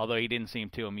 although he didn't seem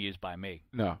too amused by me.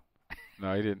 No,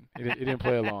 he didn't. He didn't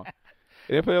play along.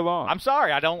 He didn't play along. I'm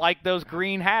sorry. I don't like those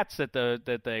green hats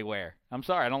that they wear. I'm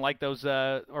sorry. I don't like those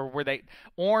or were they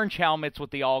orange helmets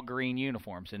with the all green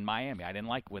uniforms in Miami. I didn't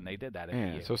like when they did that.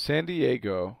 So San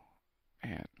Diego,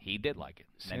 he did like it.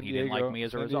 And he didn't like me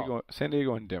as a result. San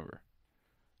Diego and Denver.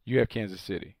 You have Kansas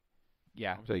City.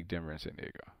 Yeah. I'll take Denver and San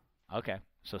Diego. Okay.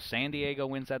 So San Diego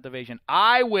wins that division.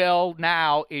 I will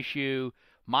now issue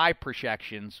my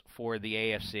projections for the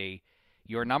AFC.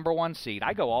 Your number 1 seed.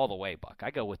 I go all the way, Buck. I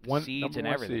go with the seeds and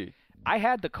everything. Seed. I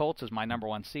had the Colts as my number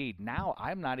 1 seed. Now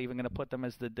I'm not even going to put them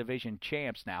as the division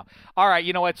champs now. All right,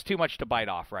 you know what? It's too much to bite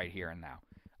off right here and now.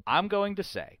 I'm going to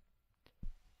say.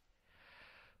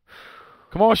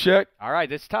 Come on, Shaq. All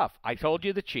right, it's tough. I told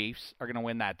you the Chiefs are going to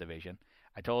win that division.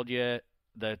 I told you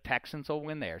the Texans will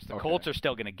win theirs. The Colts are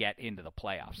still going to get into the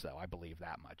playoffs, though. I believe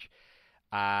that much.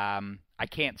 I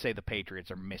can't say the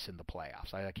Patriots are missing the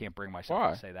playoffs. I can't bring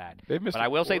myself to say that. But I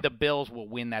will say the Bills will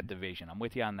win that division. I'm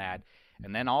with you on that.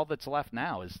 And then all that's left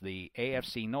now is the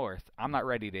AFC North. I'm not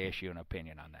ready to issue an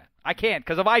opinion on that. I can't,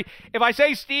 because if I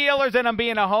say Steelers, then I'm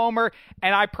being a homer,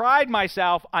 and I pride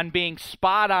myself on being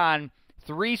spot on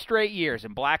 3 straight years,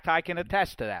 and Black Tie can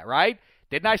attest to that, right?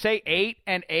 Didn't I say 8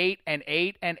 and 8 and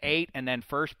 8 and 8 and then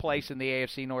first place in the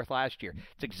AFC North last year?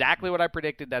 It's exactly what I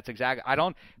predicted. That's exactly. I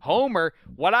don't homer.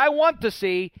 What I want to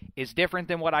see is different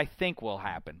than what I think will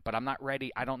happen, but I'm not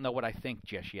ready. I don't know what I think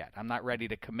just yet. I'm not ready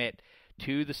to commit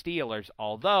to the Steelers,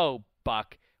 although,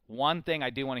 Buck, one thing I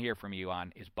do want to hear from you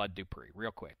on is Bud Dupree,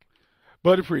 real quick.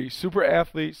 Bud Dupree, super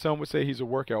athlete. Some would say he's a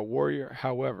workout warrior.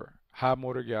 However, high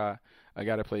motor guy. I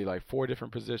got to play like 4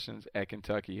 different positions at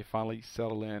Kentucky. He finally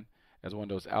settled in as one of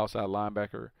those outside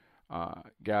linebacker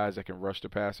guys that can rush the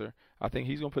passer. I think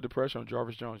he's going to put the pressure on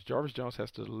Jarvis Jones. Jarvis Jones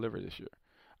has to deliver this year.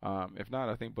 If not,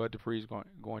 I think Bud Dupree is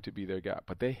going to be their guy.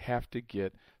 But they have to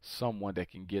get someone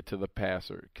that can get to the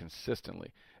passer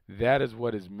consistently. That is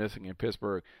what is missing in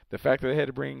Pittsburgh. The fact that they had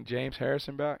to bring James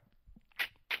Harrison back.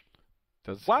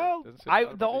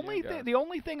 The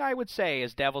only thing I would say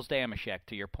is Devil's Damashek,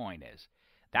 to your point, is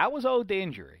that was owed to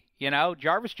injury.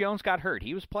 Jarvis Jones got hurt.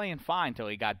 He was playing fine till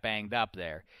he got banged up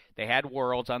there. They had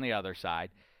Worlds on the other side.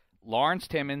 Lawrence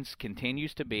Timmons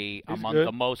continues to be among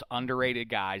the most underrated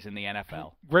guys in the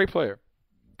NFL. Great player.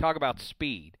 Talk about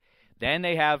speed. Then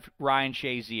they have Ryan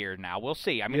Shazier now. We'll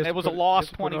see. I mean, it was a loss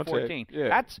 2014.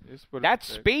 Yeah, that's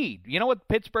speed. You know what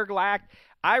Pittsburgh lacked?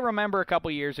 I remember a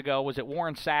couple years ago, was it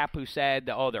Warren Sapp who said,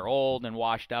 they're old and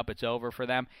washed up, it's over for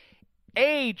them.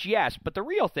 Age, yes, but the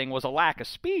real thing was a lack of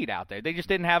speed out there. They just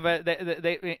didn't have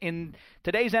in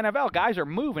today's NFL, guys are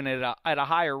moving at a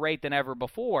higher rate than ever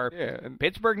before. Yeah, and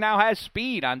Pittsburgh now has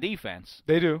speed on defense.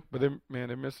 They do, but they're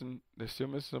still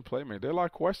missing some playmakers. There are a lot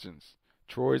of questions.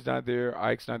 Troy's not there,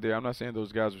 Ike's not there. I'm not saying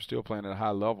those guys are still playing at a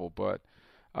high level, but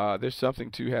there's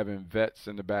something to having vets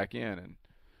in the back end, and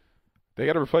they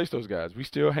got to replace those guys. We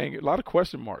still hang a lot of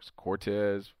question marks.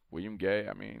 Cortez, William Gay.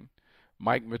 I mean,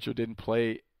 Mike Mitchell didn't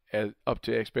play up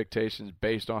to expectations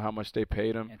based on how much they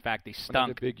paid him. In fact, he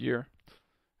stunk. A big year.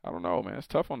 I don't know, man. It's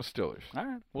tough on the Steelers. All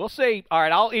right. We'll see. All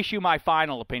right, I'll issue my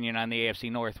final opinion on the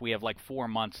AFC North. We have like 4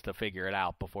 months to figure it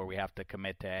out before we have to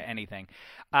commit to anything.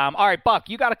 All right, Buck,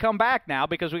 you got to come back now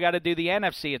because we got to do the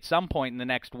NFC at some point in the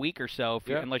next week or so,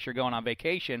 unless you're going on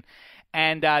vacation.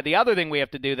 And the other thing we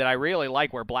have to do that I really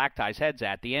like where Black Tie's head's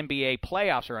at, the NBA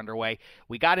playoffs are underway.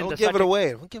 We got into Don't give it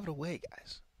away. Don't give it away,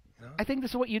 guys. I think this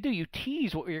is what you do. You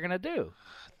tease what you're going to do.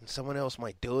 Someone else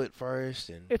might do it first.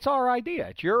 It's our idea.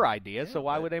 It's your idea, so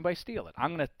why would anybody steal it?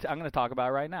 I'm gonna talk about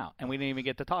it right now. And we didn't even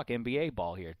get to talk NBA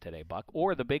ball here today, Buck,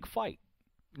 or the big fight.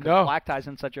 No. Black Tie's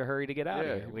in such a hurry to get out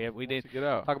of here. We did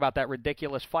talk about that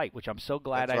ridiculous fight, which I'm so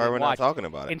glad I didn't watch. That's why we're not talking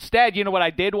about it. Instead, you know what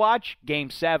I did watch? Game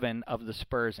 7 of the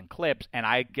Spurs and Clips, and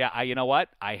I you know what?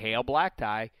 I hail Black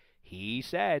Tie. He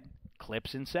said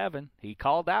Clips in 7. He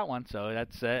called that one, so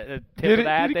that's a tip of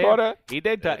that. Did he call that? He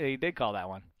did call that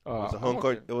one. It was a home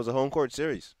court. It was a home court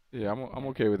series. Yeah, I'm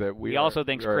okay with that. He also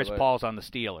thinks Chris Paul's on the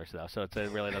Steelers, though, so it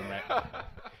really doesn't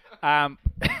matter.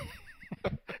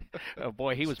 Oh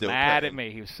boy, he was still mad at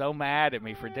me. He was so mad at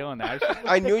me for doing that.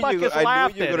 I knew you were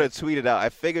going to tweet it out. I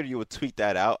figured you would tweet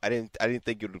that out. I didn't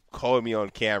think you'd call me on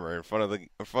camera in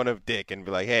front of Dick and be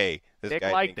like, "Hey, this Dick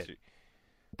guy liked thinks it.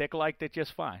 Dick liked it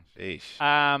just fine.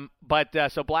 Sheesh.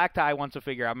 But so Black Tie wants to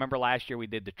figure out. Remember last year we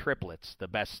did the triplets, the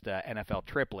best NFL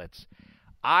triplets.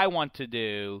 I want to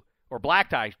do, or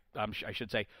Black Tie, I should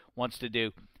say, wants to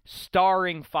do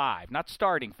starring 5, not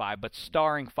starting 5, but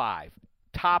starring 5.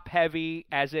 Top heavy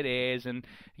as it is, and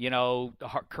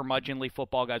curmudgeonly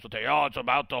football guys will tell you, "Oh, it's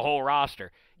about the whole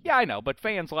roster." Yeah, I know, but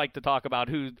fans like to talk about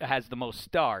who has the most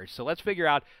stars. So let's figure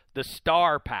out the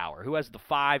star power. Who has the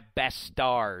 5 best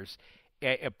stars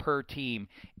per team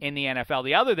in the NFL?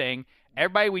 The other thing,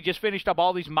 everybody, we just finished up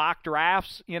all these mock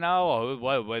drafts.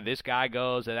 Where this guy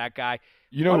goes and that guy.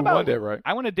 You know who won that, right?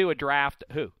 I want to do a draft.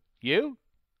 Who? You?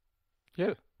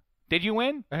 Yeah. Did you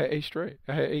win? I had 8 straight.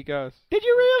 I had 8 guys. Did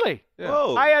you really? Yeah.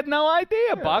 Whoa. I had no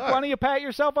idea, Buck. Why don't you pat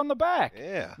yourself on the back?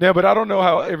 Yeah. Yeah, but I don't know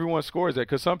how everyone scores that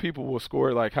because some people will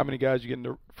score like how many guys you get in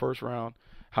the first round,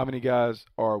 how many guys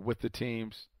are with the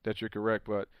teams that you're correct.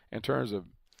 But in terms of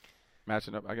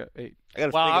matching up, I got 8. I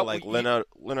got to figure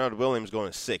Leonard Williams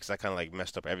going 6. That kind of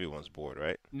messed up everyone's board,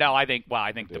 right? No, I think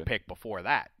the pick before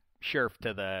that. Scherf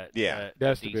to the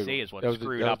DC is what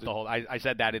screwed up the whole. I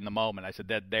said that in the moment. I said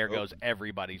that there goes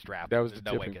everybody's draft. That was the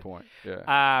tipping point.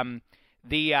 Yeah.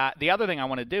 The other thing I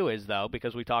want to do is though,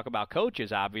 because we talk about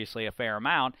coaches obviously a fair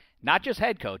amount, not just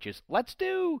head coaches. Let's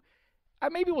do.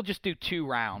 Maybe we'll just do 2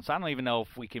 rounds. I don't even know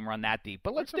if we can run that deep,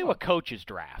 but let's do a coaches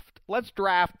draft. Let's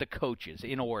draft the coaches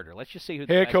in order. Let's just see who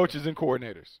the head coaches and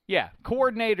coordinators. Yeah,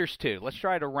 coordinators too. Let's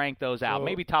try to rank those out.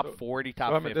 Maybe top 40,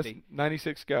 top 50. That's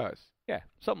 96 guys. Yeah,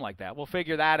 something like that. We'll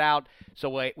figure that out.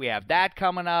 So we have that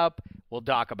coming up. We'll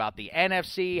talk about the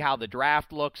NFC, how the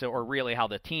draft looks, or really how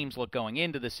the teams look going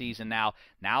into the season now.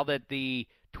 Now that the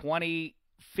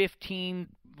 2015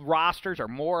 rosters are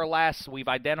more or less, we've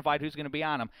identified who's going to be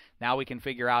on them. Now we can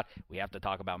figure out, we have to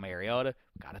talk about Mariota.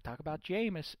 We've got to talk about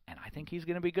Jameis, and I think he's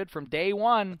going to be good from day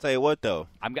one. I'll tell you what, though.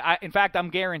 In fact, I'm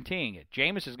guaranteeing it.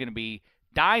 Jameis is going to be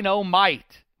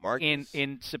dynamite. Marcus,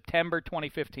 in September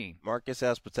 2015. Marcus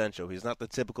has potential. He's not the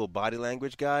typical body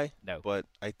language guy, no, but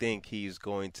I think he's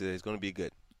going to be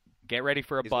good. Get ready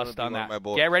for a bust on that.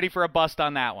 Get ready for a bust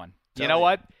on that one. You know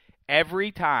what?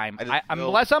 every time, I just feel-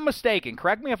 unless I'm mistaken,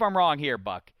 correct me if I'm wrong here,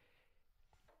 Buck.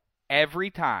 Every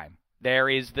time there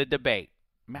is the debate,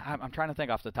 I'm trying to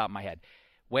think off the top of my head.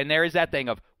 When there is that thing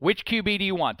of which QB do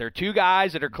you want? There are two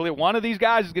guys that are clear. One of these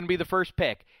guys is going to be the first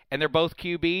pick, and they're both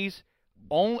QBs.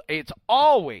 It's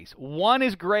always one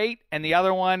is great and the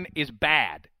other one is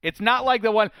bad. It's not like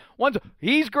one's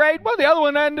he's great, but the other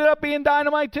one ended up being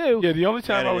dynamite too. Yeah, the only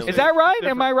time I was Is that right?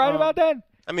 Am I right about that?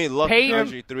 I mean, luck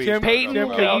Peyton- Peyton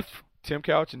Leaf. Tim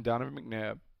Couch and Donovan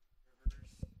McNabb.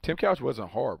 Tim Couch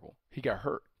wasn't horrible. He got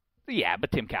hurt. Yeah,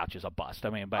 but Tim Couch is a bust. I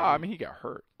mean, he got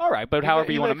hurt. All right, but He however led-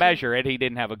 you he want to led measure it, he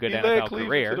didn't have a good He led NFL Cleveland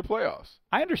career. to the playoffs.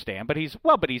 I understand, but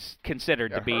he's considered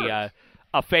to Got be hurt.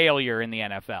 a failure in the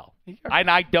NFL. He got And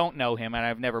I don't know him, and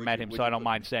I've never met him, would so you I don't put-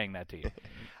 mind saying that to you.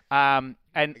 And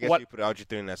I guess what you put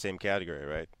RG3 in that same category,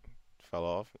 right? Fell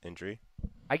off, injury.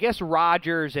 I guess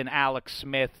Rodgers and Alex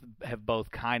Smith have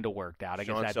both kind of worked out. I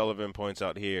Sean guess Sullivan points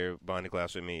out here, behind the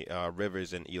glass with me,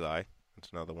 Rivers and Eli. That's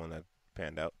another one that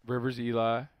panned out. Rivers,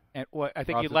 Eli. and I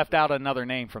think you Roethlisberger. left out another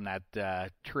name from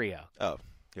that trio. Oh,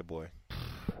 good boy.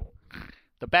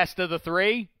 The best of the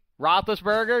three,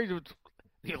 Roethlisberger.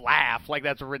 You laugh like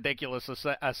that's a ridiculous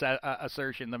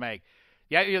assertion to make.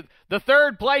 Yeah, the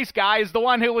third place guy is the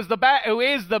one who is the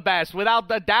best, without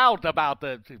the doubt about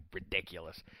the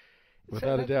ridiculous.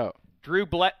 Without a doubt. Drew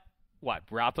what,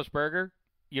 Roethlisberger?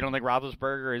 You don't think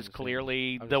Roethlisberger is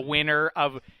clearly the winner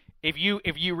of? If you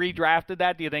redrafted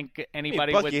that, do you think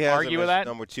anybody would Bucky has argue him with as that?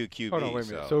 number 2 QB. Hold on, wait a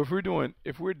minute. So, So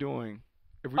if we're doing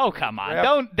Oh, come on! draft-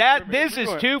 Don't that. wait a minute, This we're is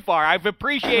doing- too far. I've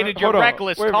appreciated your Hold on.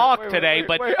 reckless Wait a minute, talk wait, today, wait,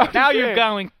 but wait, I'm now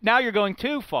saying- you're going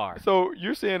too far. So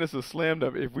you're saying it's a slam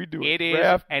dunk if we do a It is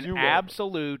draft an do-over.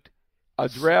 absolute a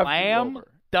draft slam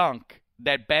do-over. dunk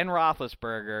that Ben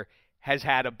Roethlisberger has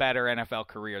had a better NFL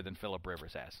career than Phillip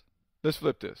Rivers has. Let's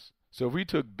flip this. So if we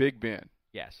took Big Ben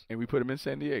Yes. and we put him in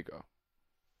San Diego,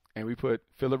 and we put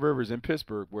Phillip Rivers in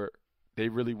Pittsburgh, where they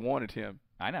really wanted him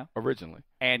I know. originally.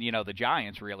 And the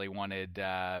Giants really wanted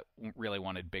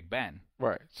Big Ben.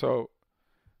 Right. So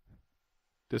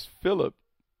does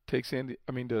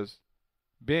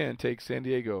Ben take San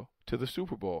Diego to the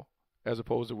Super Bowl as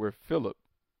opposed to where Phillip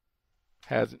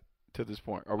hasn't to this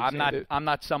point? Are we I'm saying not that- I'm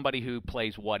not somebody who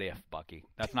plays what if, Bucky.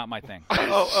 That's not my thing.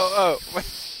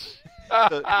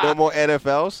 So no more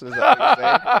NFLs? Is that what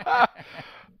you're saying?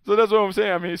 So that's what I'm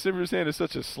saying. I mean, you're saying it's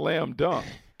such a slam dunk.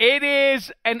 It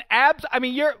is an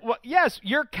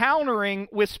you're countering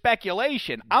with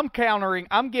speculation. I'm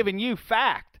giving you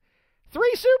fact. 3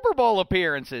 Super Bowl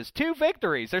appearances, 2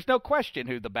 victories. There's no question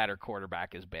who the better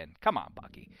quarterback has been. Come on,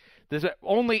 Bucky.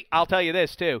 I'll tell you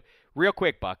this too, real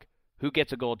quick, Buck. Who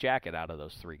gets a gold jacket out of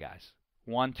those 3 guys?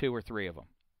 1, 2, or 3 of them?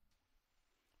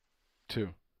 2.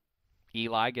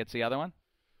 Eli gets the other one?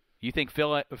 You think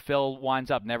Phil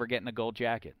winds up never getting a gold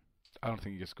jacket? I don't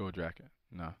think he gets gold jacket.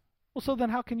 No. Well, so then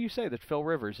how can you say that Phil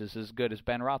Rivers is as good as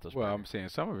Ben Roethlisberger? Well, I'm saying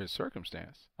some of it's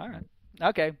circumstance. All right.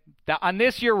 Okay. On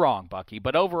this, you're wrong, Bucky.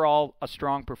 But overall, a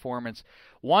strong performance.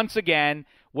 Once again,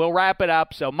 we'll wrap it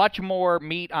up. So much more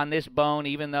meat on this bone,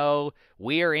 even though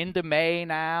we are into May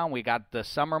now. We got the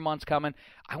summer months coming.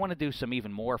 I want to do some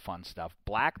even more fun stuff.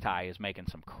 Black Tie is making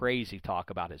some crazy talk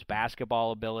about his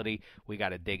basketball ability. We got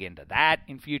to dig into that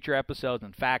in future episodes.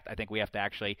 In fact, I think we have to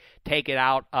actually take it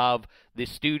out of the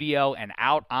studio and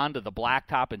out onto the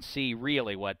blacktop and see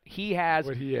really what he has.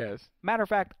 What he has. Matter of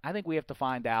fact, I think we have to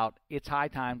find out. It's high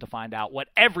time to find out what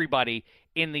everybody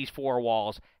in these 4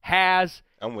 walls has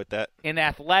I'm with that. in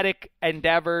athletic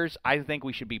endeavors. I think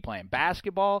we should be playing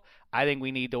basketball. I think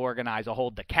we need to organize a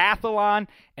whole decathlon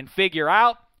and figure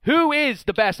out who is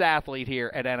the best athlete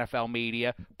here at NFL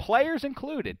Media, players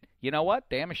included. You know what?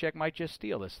 Damashek might just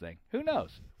steal this thing. Who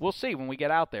knows? We'll see when we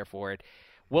get out there for it.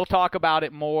 We'll talk about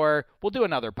it more. We'll do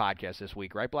another podcast this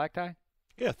week, right, Black Tie?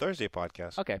 Yeah, Thursday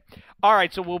podcast. Okay. All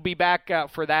right, so we'll be back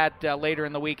for that later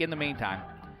in the week. In the meantime,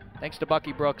 thanks to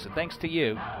Bucky Brooks and thanks to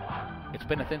you. It's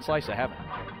been a thin slice of heaven.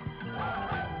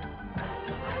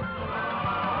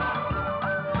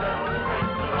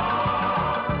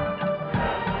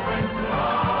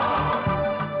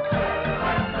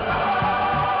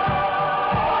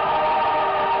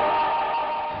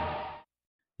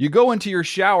 You go into your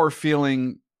shower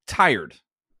feeling tired,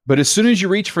 but as soon as you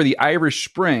reach for the Irish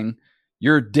Spring,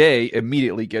 your day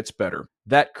immediately gets better.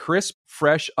 That crisp,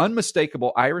 fresh,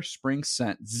 unmistakable Irish Spring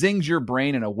scent zings your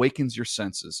brain and awakens your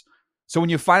senses. So when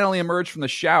you finally emerge from the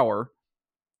shower,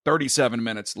 37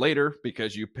 minutes later,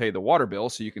 because you pay the water bill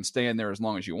so you can stay in there as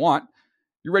long as you want,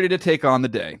 you're ready to take on the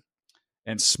day.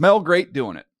 And smell great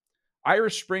doing it.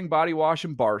 Irish Spring Body Wash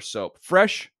and Bar Soap.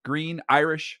 Fresh, green,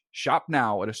 Irish. Shop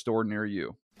now at a store near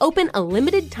you. Open a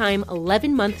limited-time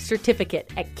 11-month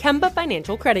certificate at Kemba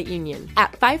Financial Credit Union.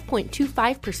 At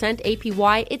 5.25%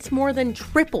 APY, it's more than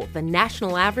triple the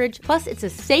national average, plus it's a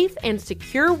safe and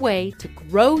secure way to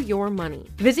grow your money.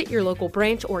 Visit your local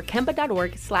branch or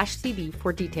kemba.org/cb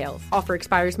for details. Offer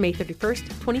expires May 31st,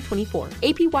 2024.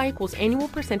 APY equals annual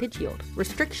percentage yield.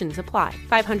 Restrictions apply.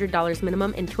 $500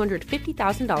 minimum and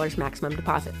 $250,000 maximum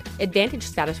deposit. Advantage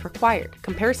status required.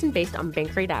 Comparison based on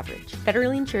bank rate average.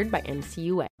 Federally insured by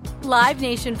NCUA. Live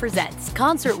Nation presents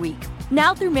Concert Week.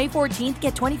 Now through May 14th,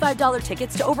 get $25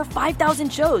 tickets to over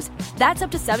 5,000 shows. That's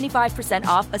up to 75%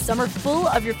 off a summer full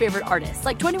of your favorite artists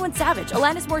like 21 Savage,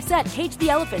 Alanis Morissette, Cage the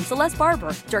Elephant, Celeste Barber,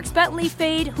 Dierks Bentley,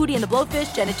 Fade, Hootie and the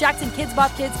Blowfish, Janet Jackson, Kids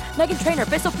Bop Kids, Meghan Trainor,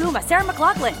 Peso Pluma, Sarah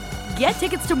McLachlan. Get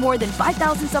tickets to more than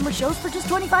 5,000 summer shows for just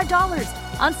 $25.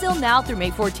 Until now through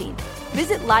May 14th.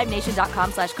 Visit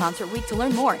LiveNation.com/Concert Week to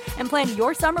learn more and plan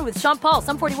your summer with Sean Paul,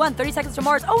 Sum 41, 30 Seconds to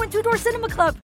Mars, and Two Door Cinema Club.